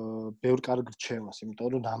ბევრ კარგ რჩევას, იმიტომ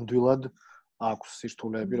რომ ნამდვილად აქვს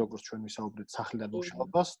სირთულეები, როგორც ჩვენ ვისაუბრეთ სახლიდან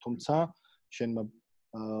მუშაობას, თუმცა შენმა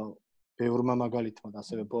ბევრმა მაგალითმა და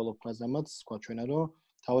ასევე ბოლო ფრაზამაც გვაჩვენა, რომ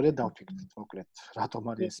თავარია დავფიქრდეთ, მოკლედ,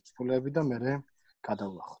 რატომ არის ეს სირთულეები და მერე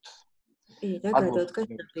გადავლახოთ. და გადავდგეთ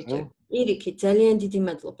ნაბიჯები. პირიქით, ძალიან დიდი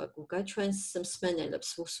მადლობა გუგა, ჩვენს მსმენელებს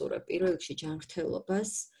ვუსურვებ პირველ რიგში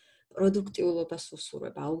ჯანმრთელობას, პროდუქტიულობას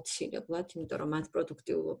ვუსურვებ აუცილებლად, იმიტომ რომ მათ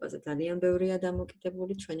პროდუქტიულობაზე ძალიან ბევრია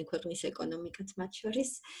დამოკიდებული, ჩვენი ქვეყნის ეკონომიკაც მათ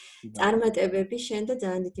შორის. წარმატებები შენ და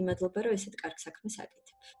ძალიან დიდი მადლობა, რომ ესეთ კარგ საქმეს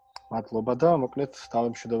აკეთებ. მადლობა და მოკლედ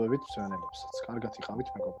დავემშვიდობებით მსმენელებსაც. კარგად იყავით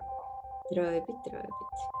მეგობრებო. დროებით.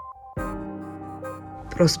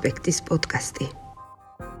 პროსპექტის პოდკასტი.